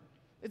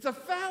 It's a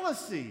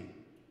fallacy.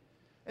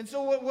 And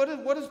so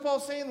what is Paul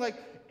saying? Like,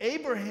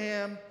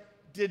 Abraham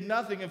did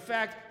nothing. In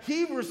fact,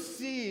 he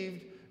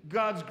received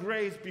God's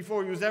grace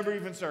before he was ever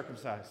even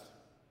circumcised.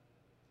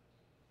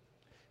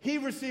 He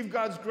received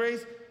God's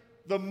grace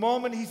the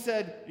moment he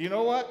said, you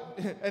know what?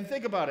 And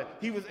think about it.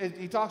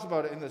 He talks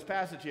about it in this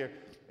passage here.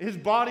 His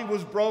body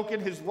was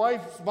broken. His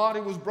wife's body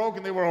was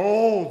broken. They were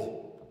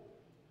old.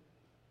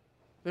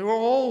 They were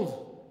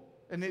old.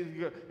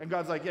 And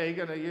God's like, yeah,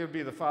 you're gonna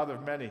be the father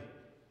of many.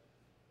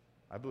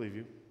 I believe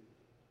you.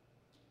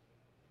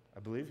 I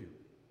believe you.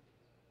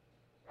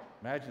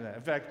 Imagine that.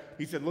 In fact,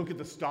 he said, look at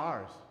the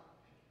stars.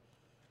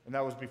 And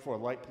that was before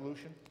light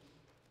pollution.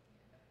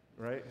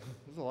 Right?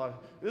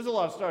 There's a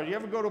lot of stars. You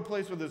ever go to a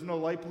place where there's no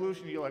light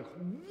pollution, you're like,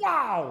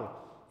 wow,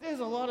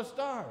 there's a lot of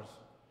stars.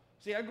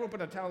 See, I grew up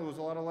in a town where there was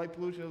a lot of light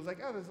pollution. It was like,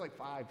 oh, there's like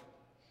 5.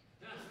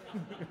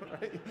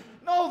 Right?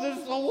 No,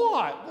 there's a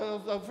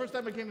lot. The first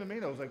time I came to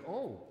Maine, I was like,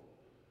 oh,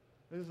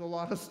 there's a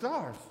lot of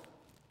stars.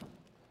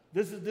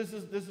 This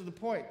is the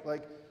point.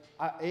 Like,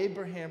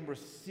 Abraham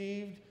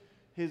received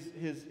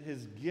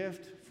his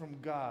gift from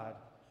God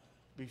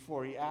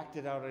before he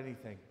acted out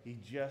anything. He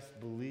just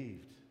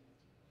believed.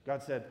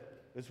 God said,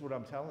 this is what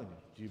I'm telling you.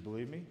 Do you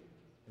believe me?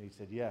 And he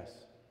said, yes.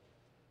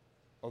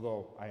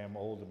 Although I am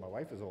old and my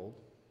wife is old,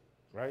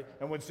 right?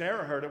 And when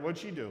Sarah heard it, what'd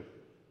she do?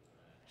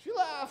 She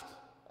laughed.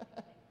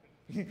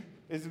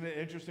 Isn't it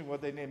interesting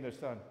what they named their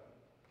son?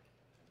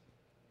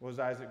 What does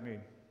Isaac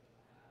mean?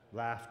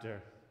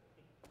 Laughter.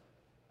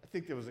 I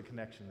think there was a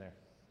connection there.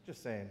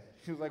 Just saying.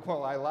 She was like,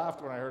 well, I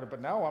laughed when I heard it,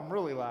 but now I'm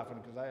really laughing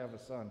because I have a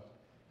son,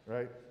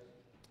 right?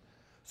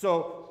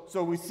 So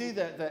we see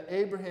that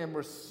Abraham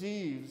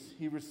receives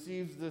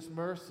this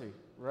mercy,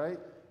 right?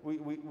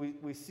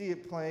 We see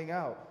it playing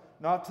out.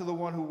 Not to the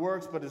one who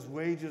works, but his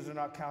wages are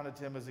not counted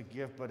to him as a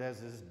gift, but as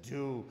his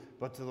due.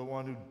 But to the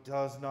one who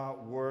does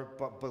not work,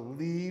 but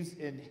believes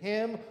in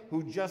him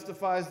who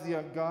justifies the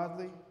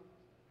ungodly.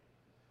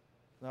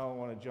 Now I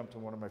want to jump to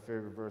one of my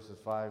favorite verses,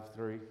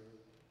 5:3.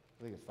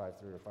 I think it's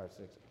 5:3 or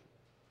 5:6.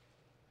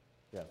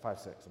 Yeah,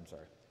 5:6, I'm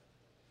sorry.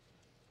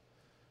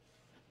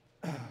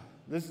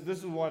 This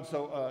is one,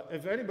 so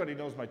if anybody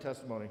knows my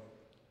testimony,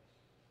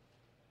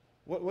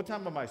 what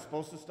time am I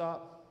supposed to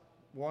stop?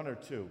 1 or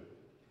 2?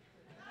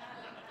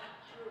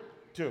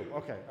 2,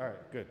 okay, all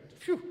right, good.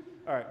 Phew.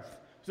 All right,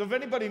 so if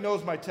anybody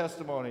knows my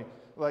testimony,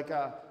 like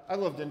I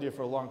loved India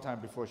for a long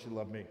time before she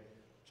loved me.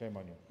 Shame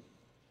on you.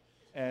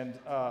 And,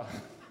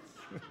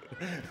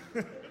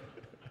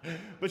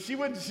 but she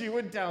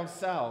went down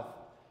south.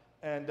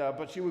 And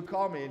but she would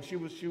call me, and she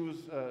was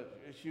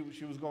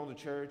going to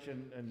church,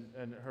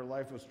 and her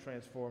life was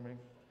transforming,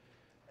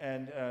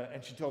 and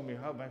she told me,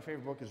 my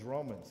favorite book is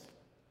Romans,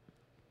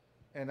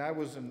 and I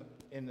was in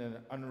an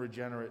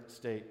unregenerate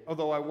state,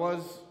 although I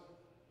was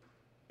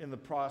in the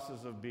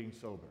process of being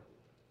sober,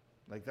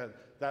 like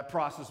that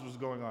process was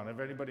going on.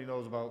 If anybody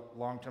knows about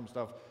long-term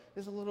stuff,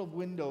 there's a little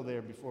window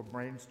there before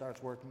brain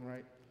starts working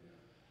right,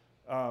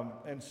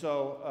 and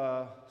so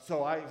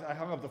I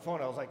hung up the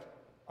phone. I was like,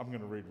 I'm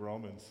going to read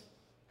Romans.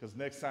 Because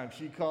next time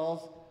she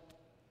calls,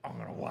 I'm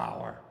going to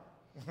wow her.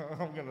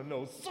 I'm going to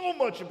know so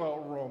much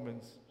about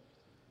Romans.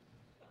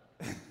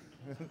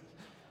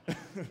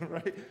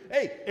 Right?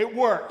 Hey, it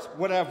worked.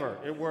 Whatever.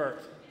 It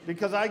worked.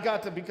 Because I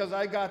got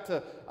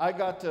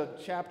to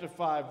chapter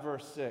 5,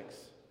 verse 6.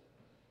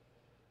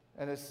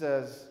 And it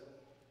says,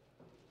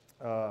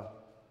 for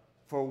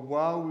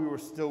while we were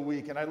still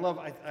weak, and I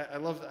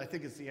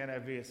think it's the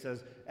NIV, it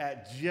says,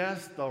 at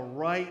just the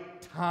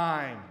right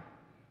time.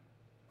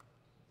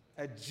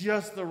 At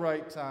just the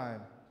right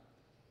time.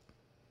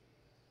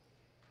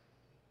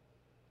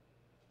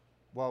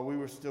 While we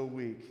were still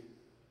weak,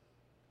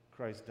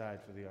 Christ died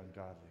for the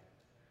ungodly.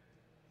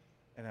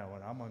 And I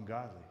went, I'm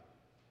ungodly.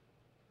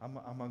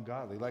 I'm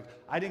ungodly. Like,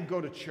 I didn't go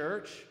to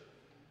church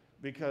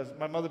because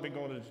my mother had been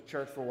going to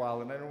church for a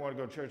while, and I didn't want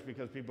to go to church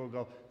because people would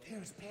go,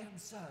 there's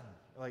Pam's son.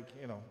 Like,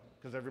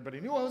 because everybody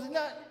knew I was a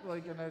nut.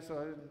 Like, so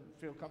I didn't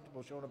feel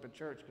comfortable showing up at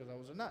church because I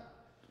was a nut.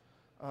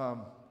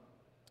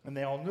 And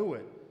they all knew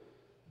it.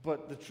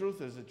 But the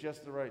truth is, at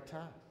just the right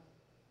time,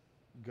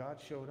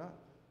 God showed up.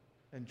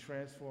 and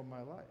transform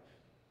my life.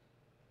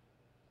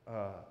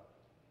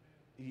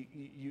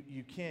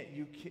 You can't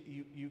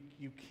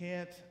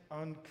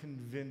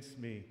unconvince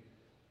me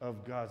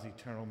of God's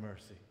eternal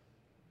mercy.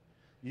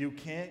 You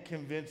can't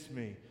convince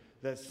me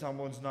that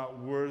someone's not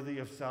worthy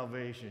of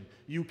salvation.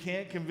 You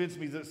can't convince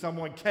me that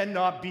someone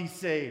cannot be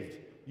saved.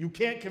 You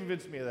can't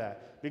convince me of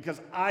that,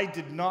 because I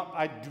do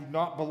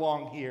not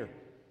belong here.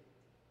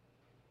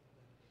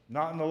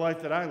 Not in the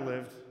life that I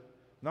lived,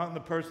 not in the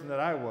person that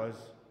I was.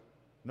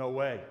 No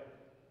way.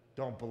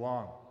 Don't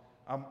belong.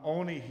 I'm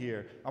only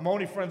here. I'm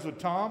only friends with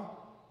Tom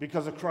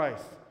because of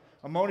Christ.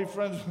 I'm only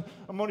friends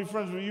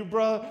with you,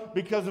 brother,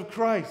 because of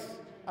Christ.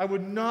 I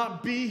would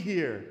not be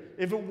here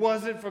if it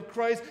wasn't for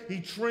Christ. He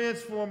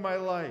transformed my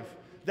life.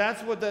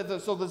 That's what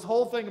so this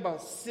whole thing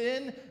about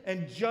sin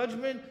and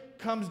judgment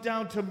comes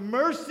down to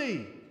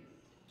mercy.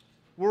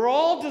 We're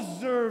all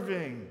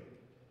deserving,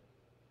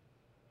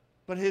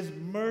 but his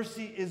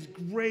mercy is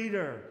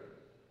greater.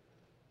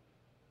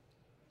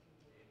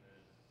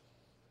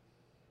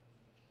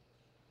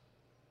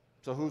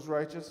 So who's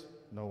righteous?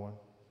 No one.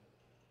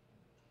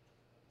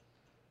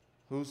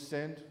 Who's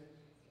sinned?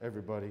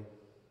 Everybody.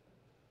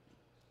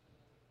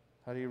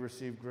 How do you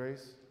receive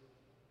grace?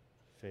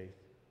 Faith.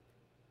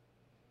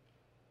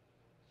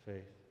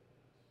 Faith.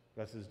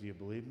 God says, do you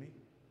believe me?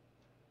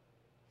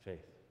 Faith.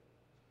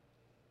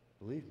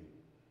 Believe me.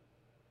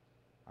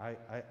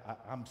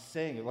 I'm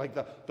saying it like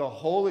the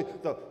holy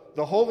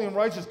and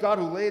righteous God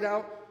who laid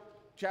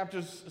out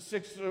chapters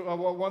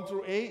 1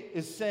 through 8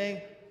 is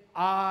saying,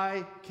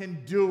 I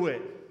can do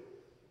it.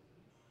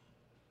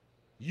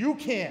 You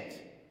can't.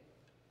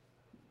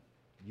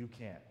 You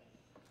can't.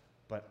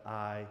 But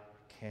I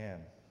can.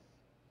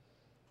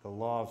 The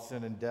law of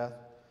sin and death.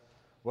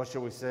 What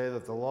shall we say?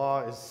 That the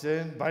law is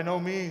sin? By no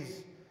means.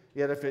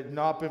 Yet if it had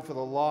not been for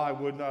the law, I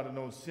would not have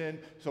known sin.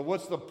 So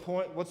what's the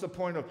point? What's the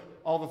point of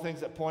all the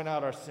things that point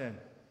out our sin?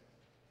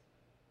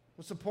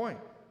 What's the point?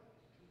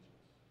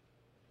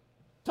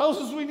 Tells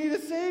us we need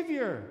a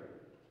Savior.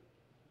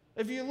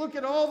 If you look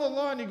at all the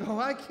law and you go,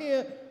 I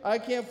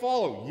can't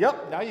follow.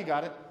 Yep, now you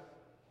got it.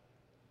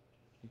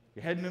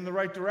 You're heading in the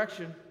right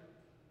direction.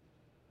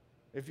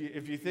 If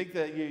you think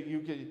that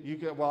you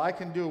can, well, I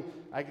can do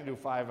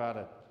 5 out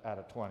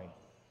of 20.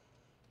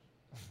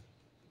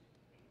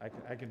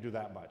 I can do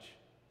that much.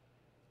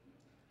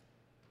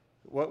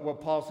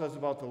 What Paul says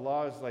about the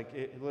law is like,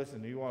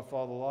 listen, you want to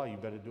follow the law, you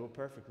better do it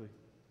perfectly.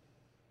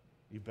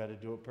 You better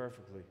do it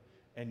perfectly.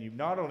 And you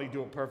not only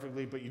do it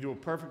perfectly, but you do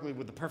it perfectly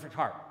with the perfect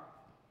heart.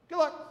 Good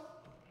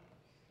luck.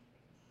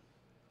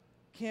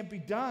 Can't be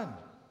done.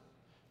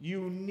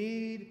 You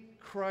need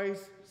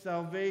Christ's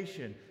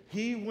salvation.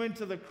 He went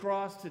to the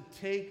cross to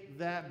take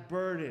that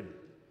burden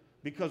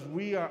because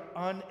we are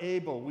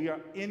unable, we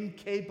are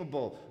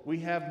incapable, we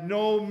have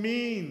no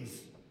means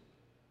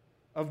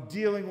of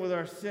dealing with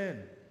our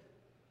sin.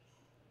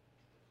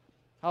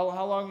 How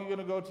long are you going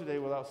to go today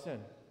without sin?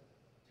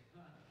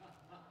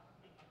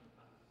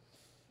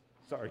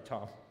 Sorry,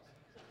 Tom.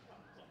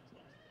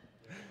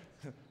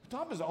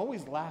 Tom is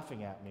always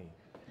laughing at me.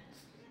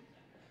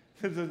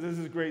 This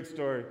is a great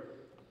story.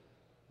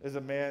 There's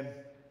a man,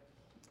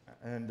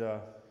 and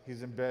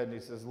he's in bed, and he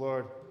says,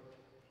 Lord,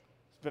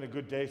 it's been a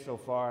good day so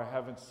far. I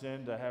haven't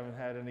sinned. I haven't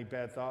had any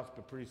bad thoughts,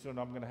 but pretty soon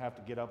I'm going to have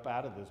to get up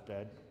out of this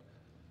bed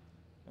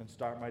and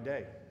start my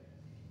day.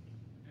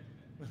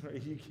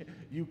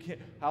 You can't.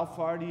 How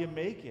far do you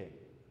make it?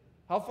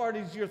 How far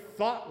does your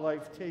thought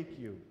life take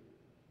you?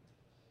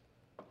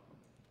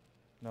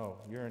 No,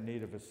 you're in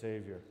need of a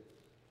Savior.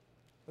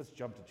 Let's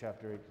jump to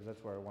chapter 8 because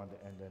that's where I wanted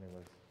to end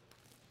anyways.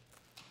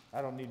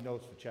 I don't need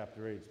notes for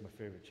chapter 8. It's my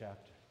favorite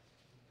chapter.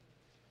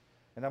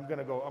 And I'm going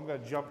to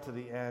jump to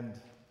the end.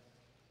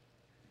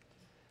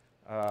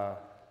 I'm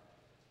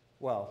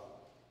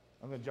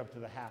going to jump to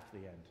the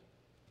end.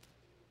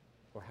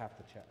 Or half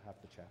the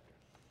chapter.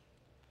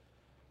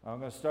 I'm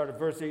going to start at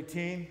verse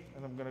 18,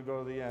 and I'm going to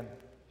go to the end.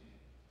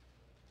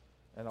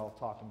 And I'll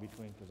talk in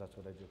between because that's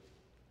what I do.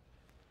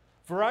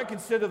 For I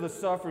consider the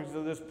sufferings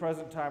of this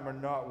present time are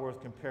not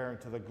worth comparing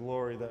to the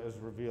glory that is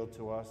revealed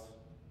to us.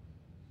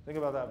 Think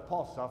about that.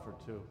 Paul suffered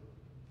too.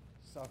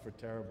 Suffered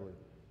terribly.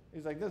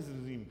 He's like, this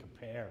doesn't even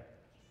compare.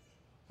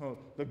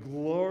 The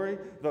glory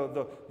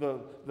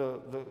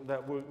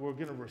that we're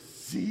going to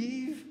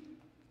receive,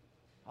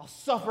 I'll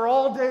suffer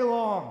all day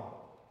long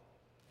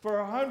for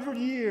 100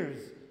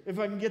 years if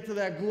I can get to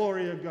that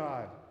glory of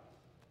God.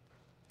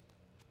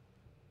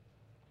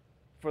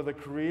 For the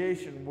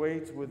creation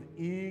waits with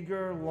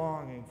eager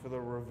longing for the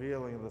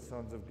revealing of the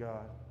sons of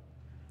God.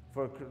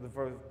 For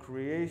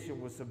creation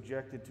was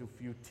subjected to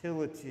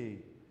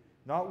futility,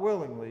 not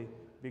willingly,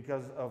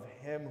 because of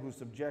him who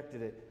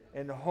subjected it,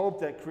 in the hope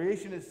that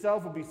creation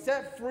itself will be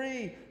set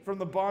free from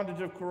the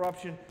bondage of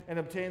corruption and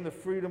obtain the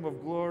freedom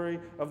of glory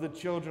of the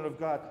children of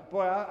God.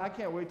 Boy, I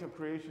can't wait till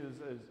creation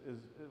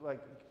is like,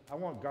 I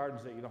want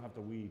gardens that you don't have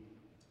to weed.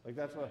 Like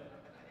that's what,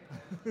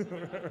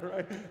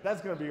 right?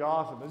 That's going to be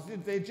awesome.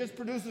 It just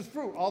produces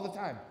fruit all the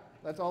time.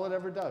 That's all it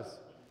ever does.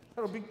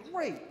 That'll be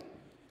great.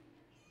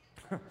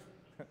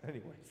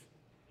 Anyways.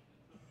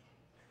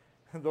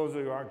 Those of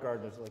you who aren't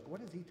gardeners are like,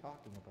 what is he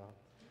talking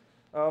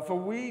about? For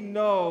we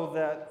know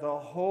that the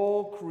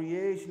whole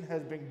creation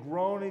has been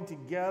groaning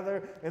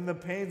together in the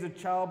pains of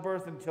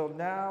childbirth until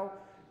now,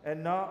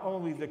 and not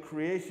only the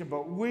creation,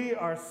 but we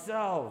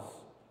ourselves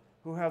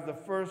who have the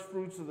first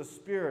fruits of the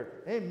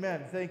Spirit.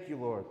 Amen. Thank you,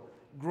 Lord.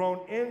 Groan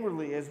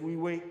inwardly as we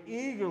wait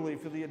eagerly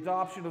for the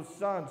adoption of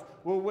sons.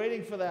 We're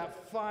waiting for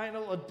that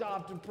final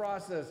adoptive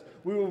process.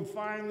 We will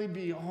finally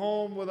be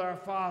home with our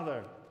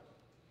Father.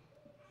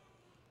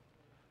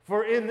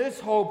 For in this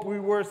hope we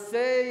were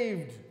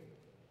saved.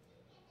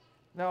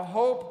 Now,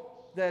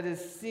 hope that is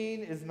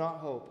seen is not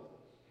hope.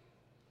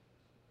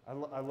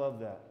 I love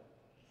that.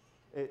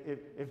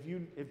 If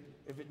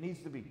it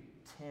needs to be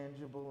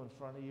tangible in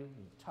front of you,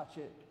 you touch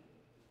it,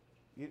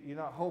 you're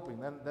not hoping.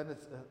 Then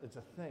it's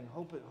a thing.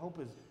 Hope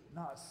is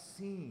not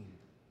seen.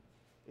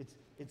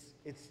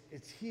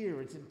 It's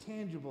here. It's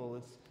intangible.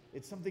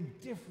 It's something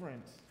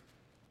different.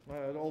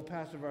 An old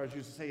pastor of ours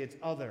used to say, it's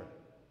other.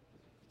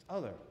 It's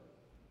other.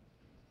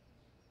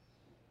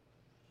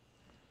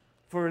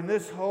 For in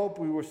this hope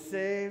we were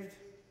saved.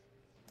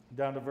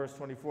 Down to verse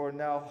 24.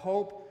 Now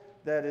hope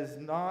that is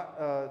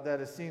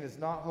seen is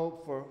not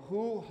hope, for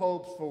who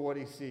hopes for what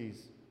he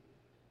sees?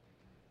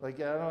 Like,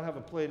 I don't have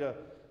a plate of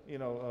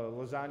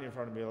lasagna in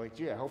front of me. Like,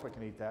 gee, I hope I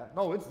can eat that.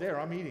 No, it's there.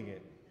 I'm eating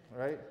it.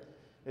 Right?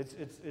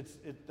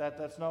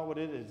 That's not what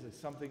it is. It's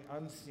something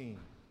unseen.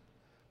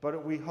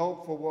 But we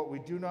hope for what we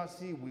do not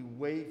see. We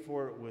wait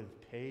for it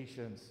with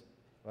patience.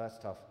 Well,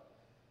 that's tough.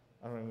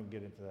 I don't even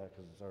get into that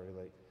because it's already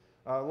late.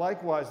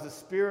 Likewise, the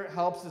Spirit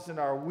helps us in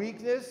our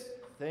weakness.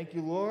 Thank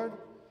you, Lord.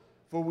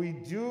 For we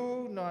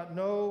do not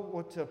know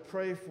what to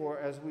pray for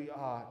as we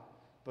ought,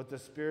 but the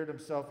Spirit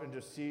himself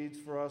intercedes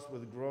for us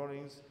with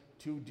groanings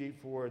too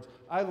deep for words.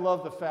 I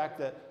love the fact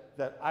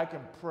that I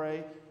can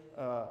pray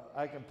a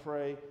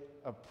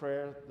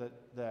prayer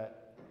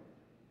that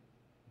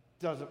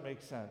doesn't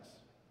make sense.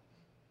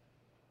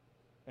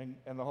 And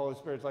the Holy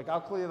Spirit's like, I'll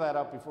clear that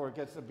up before it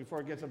gets up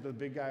to the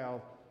big guy.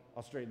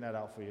 I'll straighten that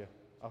out for you.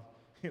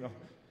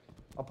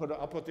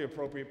 I'll put the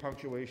appropriate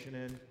punctuation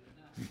in.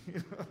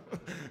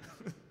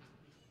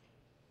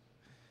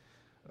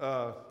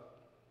 I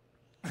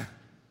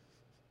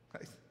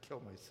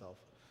killed myself.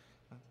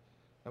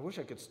 I wish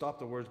I could stop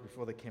the words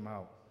before they came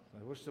out.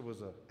 I wish there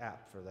was an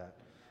app for that.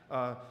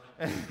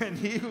 And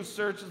he who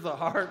searches the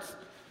hearts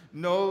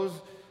knows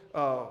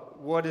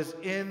what is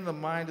in the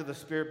mind of the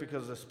Spirit,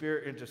 because the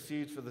Spirit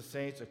intercedes for the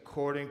saints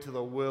according to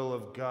the will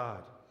of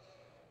God.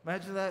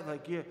 Imagine that,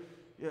 like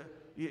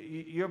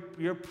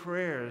your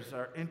prayers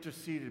are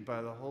interceded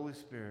by the Holy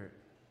Spirit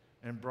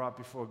and brought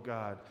before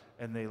God,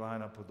 and they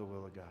line up with the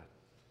will of God.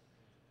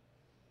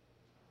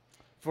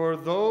 For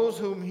those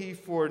whom he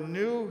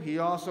foreknew, he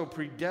also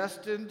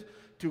predestined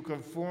to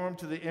conform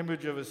to the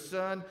image of his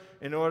Son,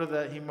 in order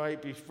that he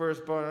might be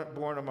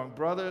firstborn among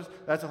brothers.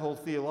 That's a whole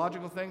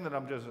theological thing that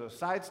I'm just a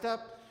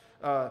sidestep.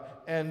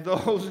 And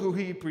those who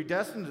he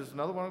predestined is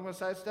another one I'm going to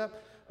sidestep.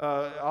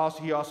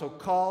 He also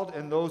called,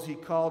 and those he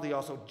called, he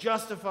also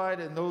justified,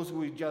 and those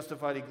who he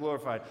justified, he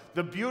glorified.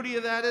 The beauty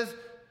of that is,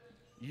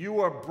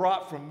 you are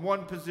brought from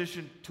one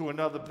position to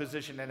another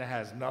position, and it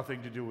has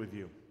nothing to do with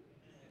you.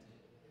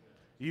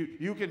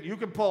 You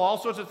can pull all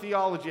sorts of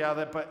theology out of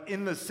that, but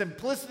in the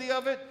simplicity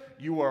of it,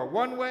 you are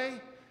one way,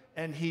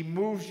 and he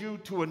moves you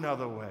to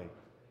another way.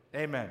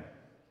 Amen.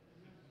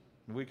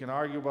 And we can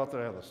argue about the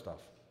other stuff.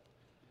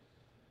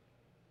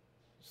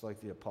 It's like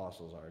the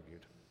apostles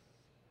argued.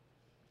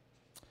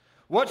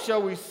 What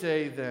shall we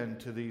say then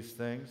to these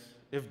things?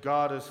 If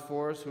God is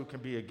for us, who can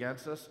be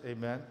against us?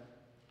 Amen.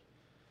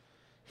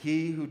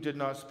 He who did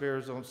not spare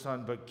his own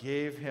Son, but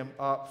gave him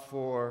up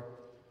for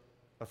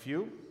a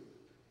few?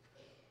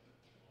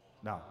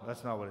 No,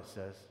 that's not what it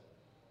says.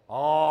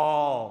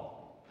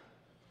 All.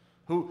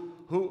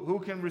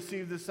 Who can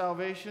receive this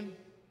salvation?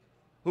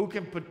 Who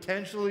can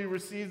potentially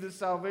receive this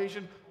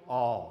salvation?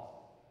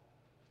 All.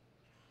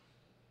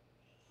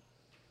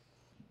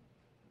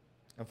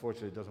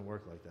 Unfortunately, it doesn't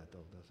work like that, though,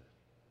 does it?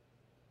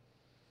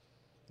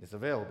 It's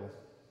available.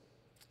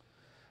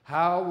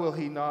 How will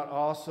he not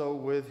also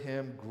with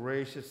him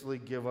graciously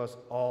give us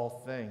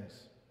all things?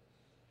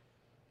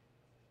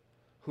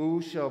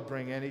 Who shall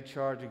bring any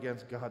charge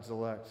against God's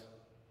elect?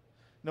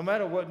 No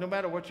matter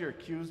what you're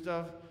accused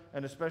of,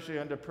 and especially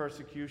under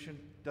persecution,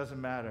 doesn't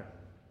matter.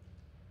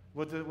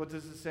 What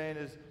this is saying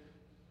is,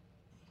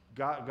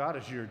 God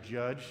is your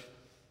judge.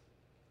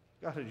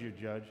 God is your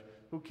judge.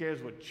 Who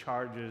cares what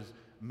charges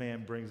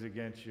man brings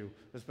against you,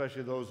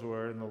 especially those who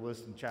are in the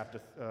list in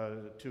chapter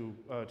 1.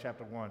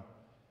 Who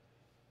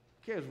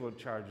cares what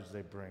charges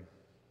they bring?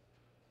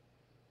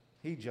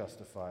 He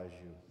justifies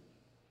you.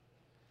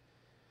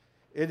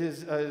 It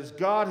is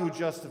God who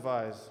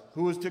justifies.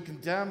 Who is to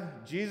condemn?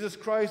 Jesus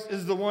Christ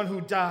is the one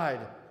who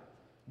died.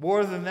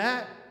 More than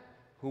that,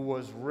 who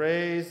was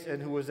raised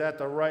and who is at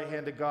the right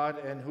hand of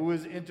God and who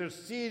is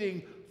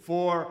interceding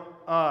for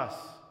us.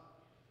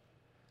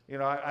 You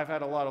know, I've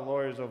had a lot of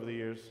lawyers over the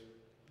years.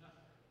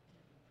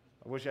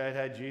 I wish I had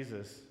had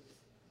Jesus.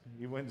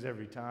 He wins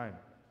every time.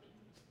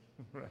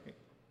 Right?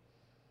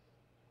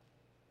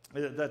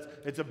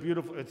 It's a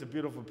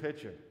beautiful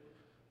picture.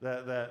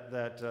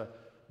 That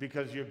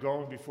because you're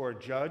going before a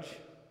judge,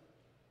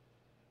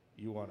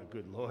 you want a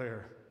good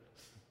lawyer.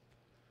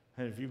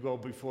 And if you go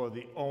before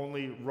the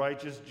only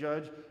righteous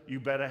judge, you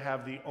better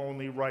have the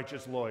only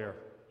righteous lawyer.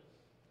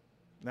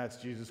 And that's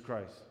Jesus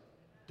Christ.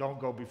 Don't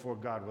go before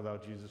God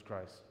without Jesus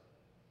Christ.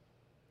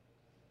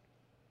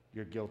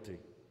 You're guilty.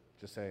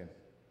 Just saying.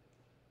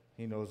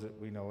 He knows it.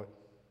 We know it.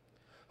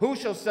 Who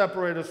shall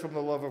separate us from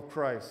the love of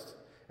Christ?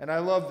 And I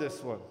love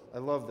this one. I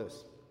love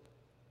this.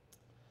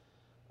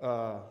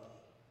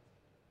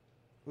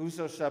 Who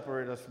shall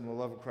separate us from the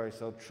love of Christ?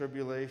 Shall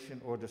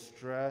tribulation or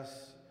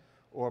distress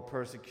or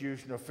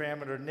persecution or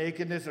famine or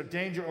nakedness or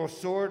danger or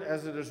sword,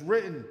 as it is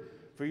written,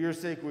 for your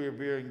sake we are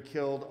being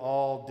killed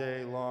all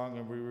day long,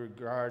 and we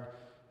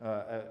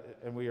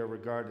are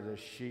regarded as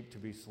sheep to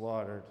be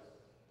slaughtered.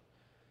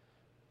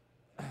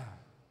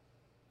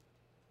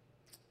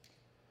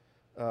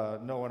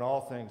 No, in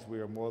all things we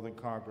are more than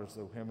conquerors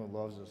through him who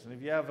loves us. And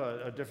if you have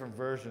a different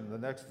version, the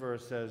next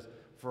verse says,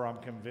 for I'm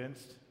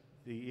convinced.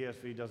 The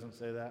ESV doesn't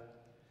say that.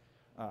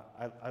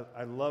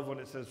 I love when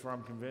it says, for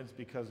I'm convinced,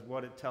 because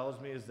what it tells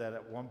me is that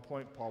at one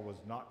point Paul was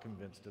not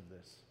convinced of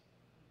this.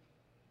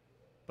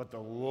 But the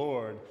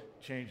Lord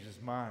changed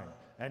his mind.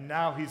 And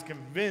now he's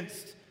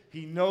convinced.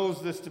 He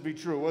knows this to be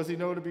true. What does he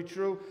know to be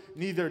true?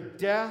 Neither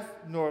death,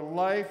 nor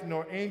life,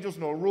 nor angels,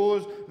 nor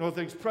rulers, nor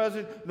things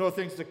present, nor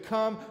things to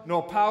come,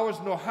 nor powers,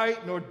 nor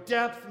height, nor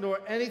depth, nor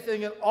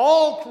anything in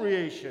all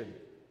creation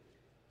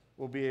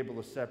will be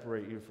able to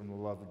separate you from the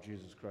love of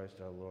Jesus Christ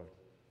our Lord.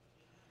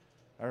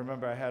 I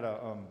remember I had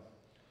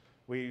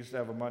we used to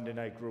have a Monday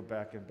night group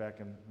back in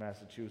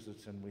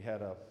Massachusetts, and we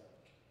had a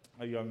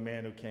young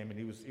man who came, and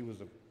he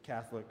was of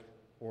Catholic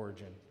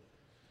origin,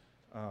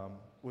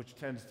 which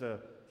tends to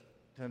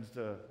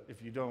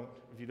if you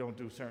don't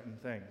do certain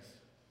things,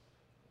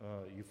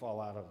 you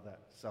fall out of that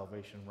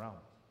salvation realm,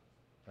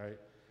 right?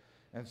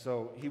 And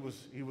so he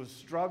was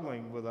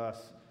struggling with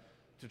us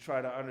to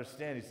try to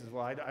understand. He says,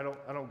 "Well, I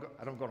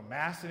don't go to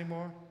Mass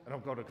anymore. I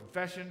don't go to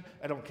confession.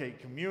 I don't take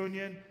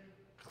communion.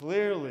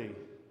 Clearly,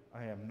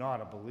 I am not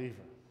a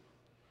believer."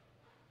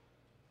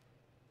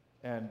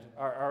 And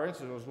our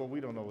answer was, "Well,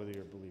 we don't know whether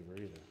you're a believer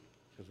either,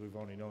 because we've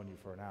only known you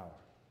for an hour.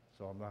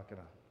 So I'm not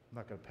gonna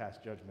pass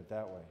judgment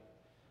that way."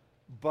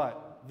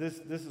 But this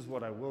is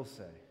what I will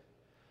say,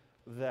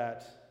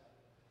 that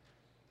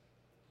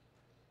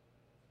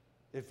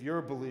if you're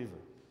a believer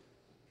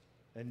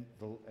and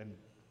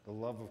the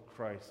love of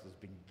Christ has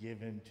been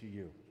given to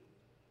you,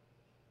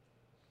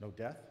 no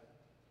death,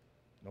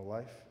 no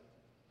life,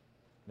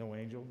 no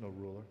angel, no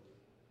ruler,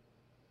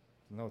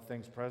 no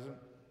things present,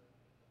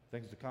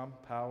 things to come,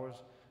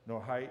 powers,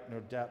 nor height, nor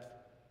depth,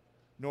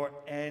 nor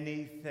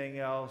anything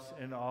else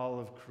in all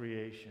of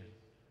creation.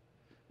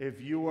 If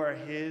you are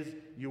his,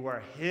 you are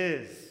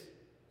his.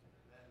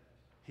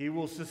 He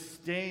will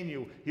sustain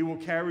you. He will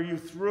carry you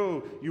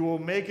through. You will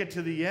make it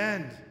to the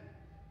end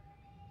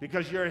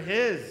because you're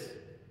his.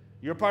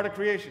 You're part of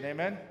creation,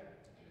 amen?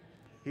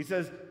 He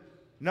says,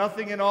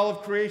 nothing in all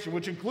of creation,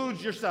 which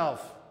includes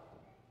yourself.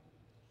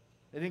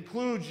 It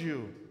includes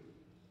you.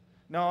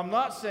 Now, I'm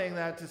not saying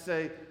that to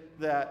say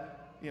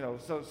that,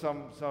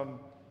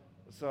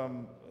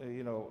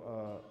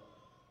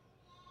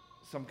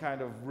 some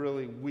kind of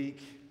really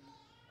weak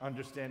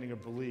understanding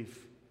of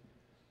belief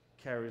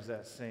carries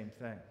that same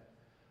thing.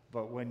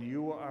 But when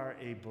you are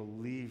a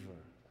believer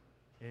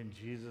in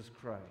Jesus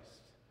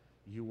Christ,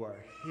 you are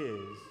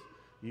his.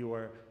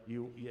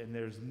 And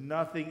there's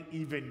nothing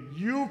even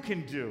you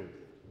can do.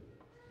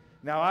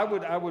 Now, I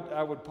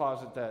would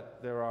posit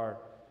that there are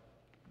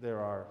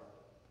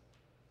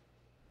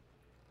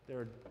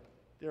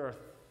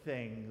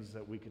things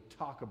that we could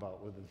talk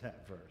about within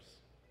that verse.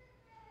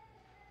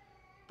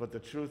 But the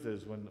truth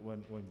is,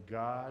 when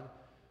God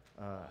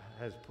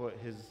has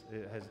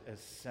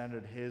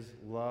centered his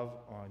love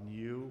on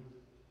you,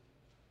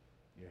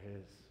 you're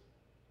his.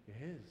 You're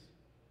his.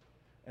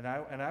 And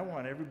I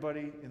want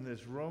everybody in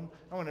this room,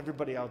 I want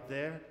everybody out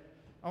there,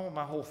 I want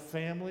my whole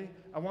family,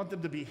 I want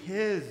them to be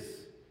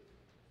his.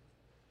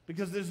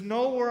 Because there's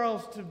nowhere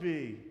else to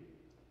be.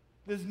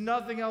 There's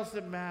nothing else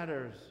that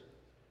matters.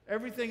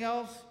 Everything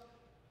else,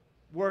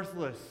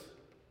 worthless.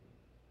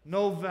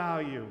 No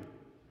value.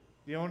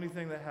 The only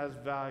thing that has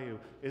value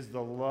is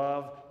the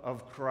love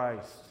of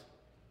Christ.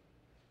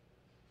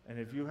 And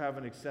if you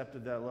haven't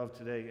accepted that love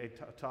today, hey,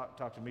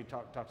 talk to me,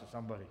 talk to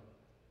somebody.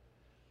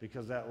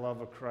 Because that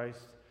love of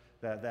Christ,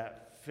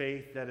 that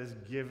faith that is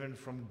given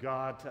from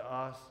God to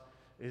us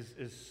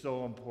is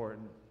so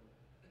important.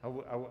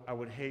 I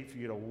would hate for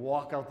you to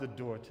walk out the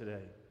door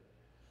today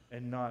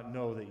and not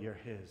know that you're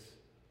his.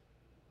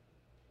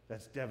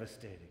 That's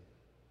devastating.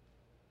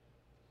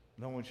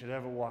 No one should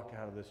ever walk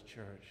out of this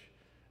church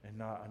and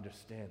not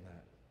understand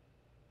that.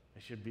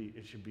 It should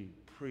be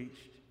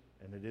preached,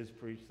 and it is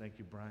preached. Thank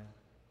you, Brian.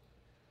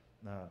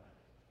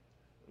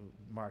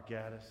 Mark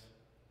Gaddis.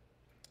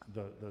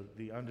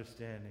 The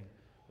understanding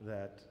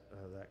that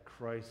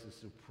Christ is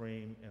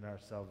supreme in our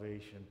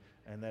salvation,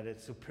 and that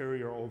it's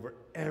superior over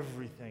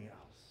everything else.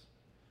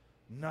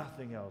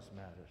 Nothing else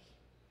matters.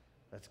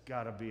 That's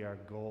got to be our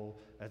goal.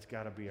 That's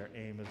got to be our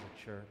aim as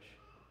a church.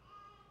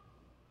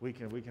 We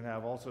can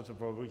have all sorts of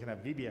programs. We can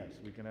have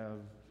VBS. We can have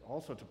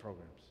all sorts of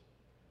programs.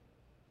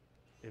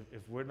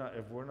 If we're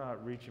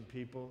not reaching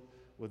people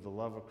with the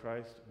love of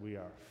Christ, we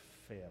are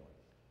failing.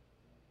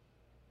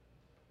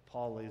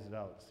 Paul lays it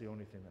out. It's the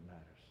only thing that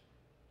matters.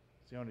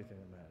 It's the only thing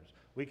that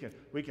matters.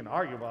 We can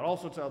argue about all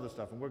sorts of other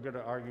stuff, and we're good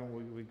at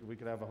arguing. We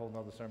could have a whole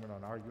other sermon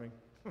on arguing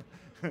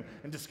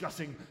and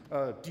discussing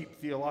deep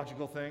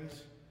theological things.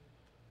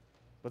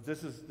 But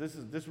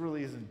this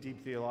really isn't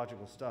deep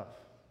theological stuff.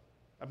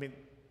 I mean,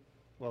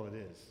 well, it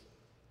is.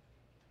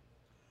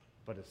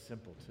 But it's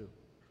simple too.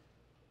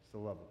 It's the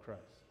love of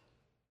Christ.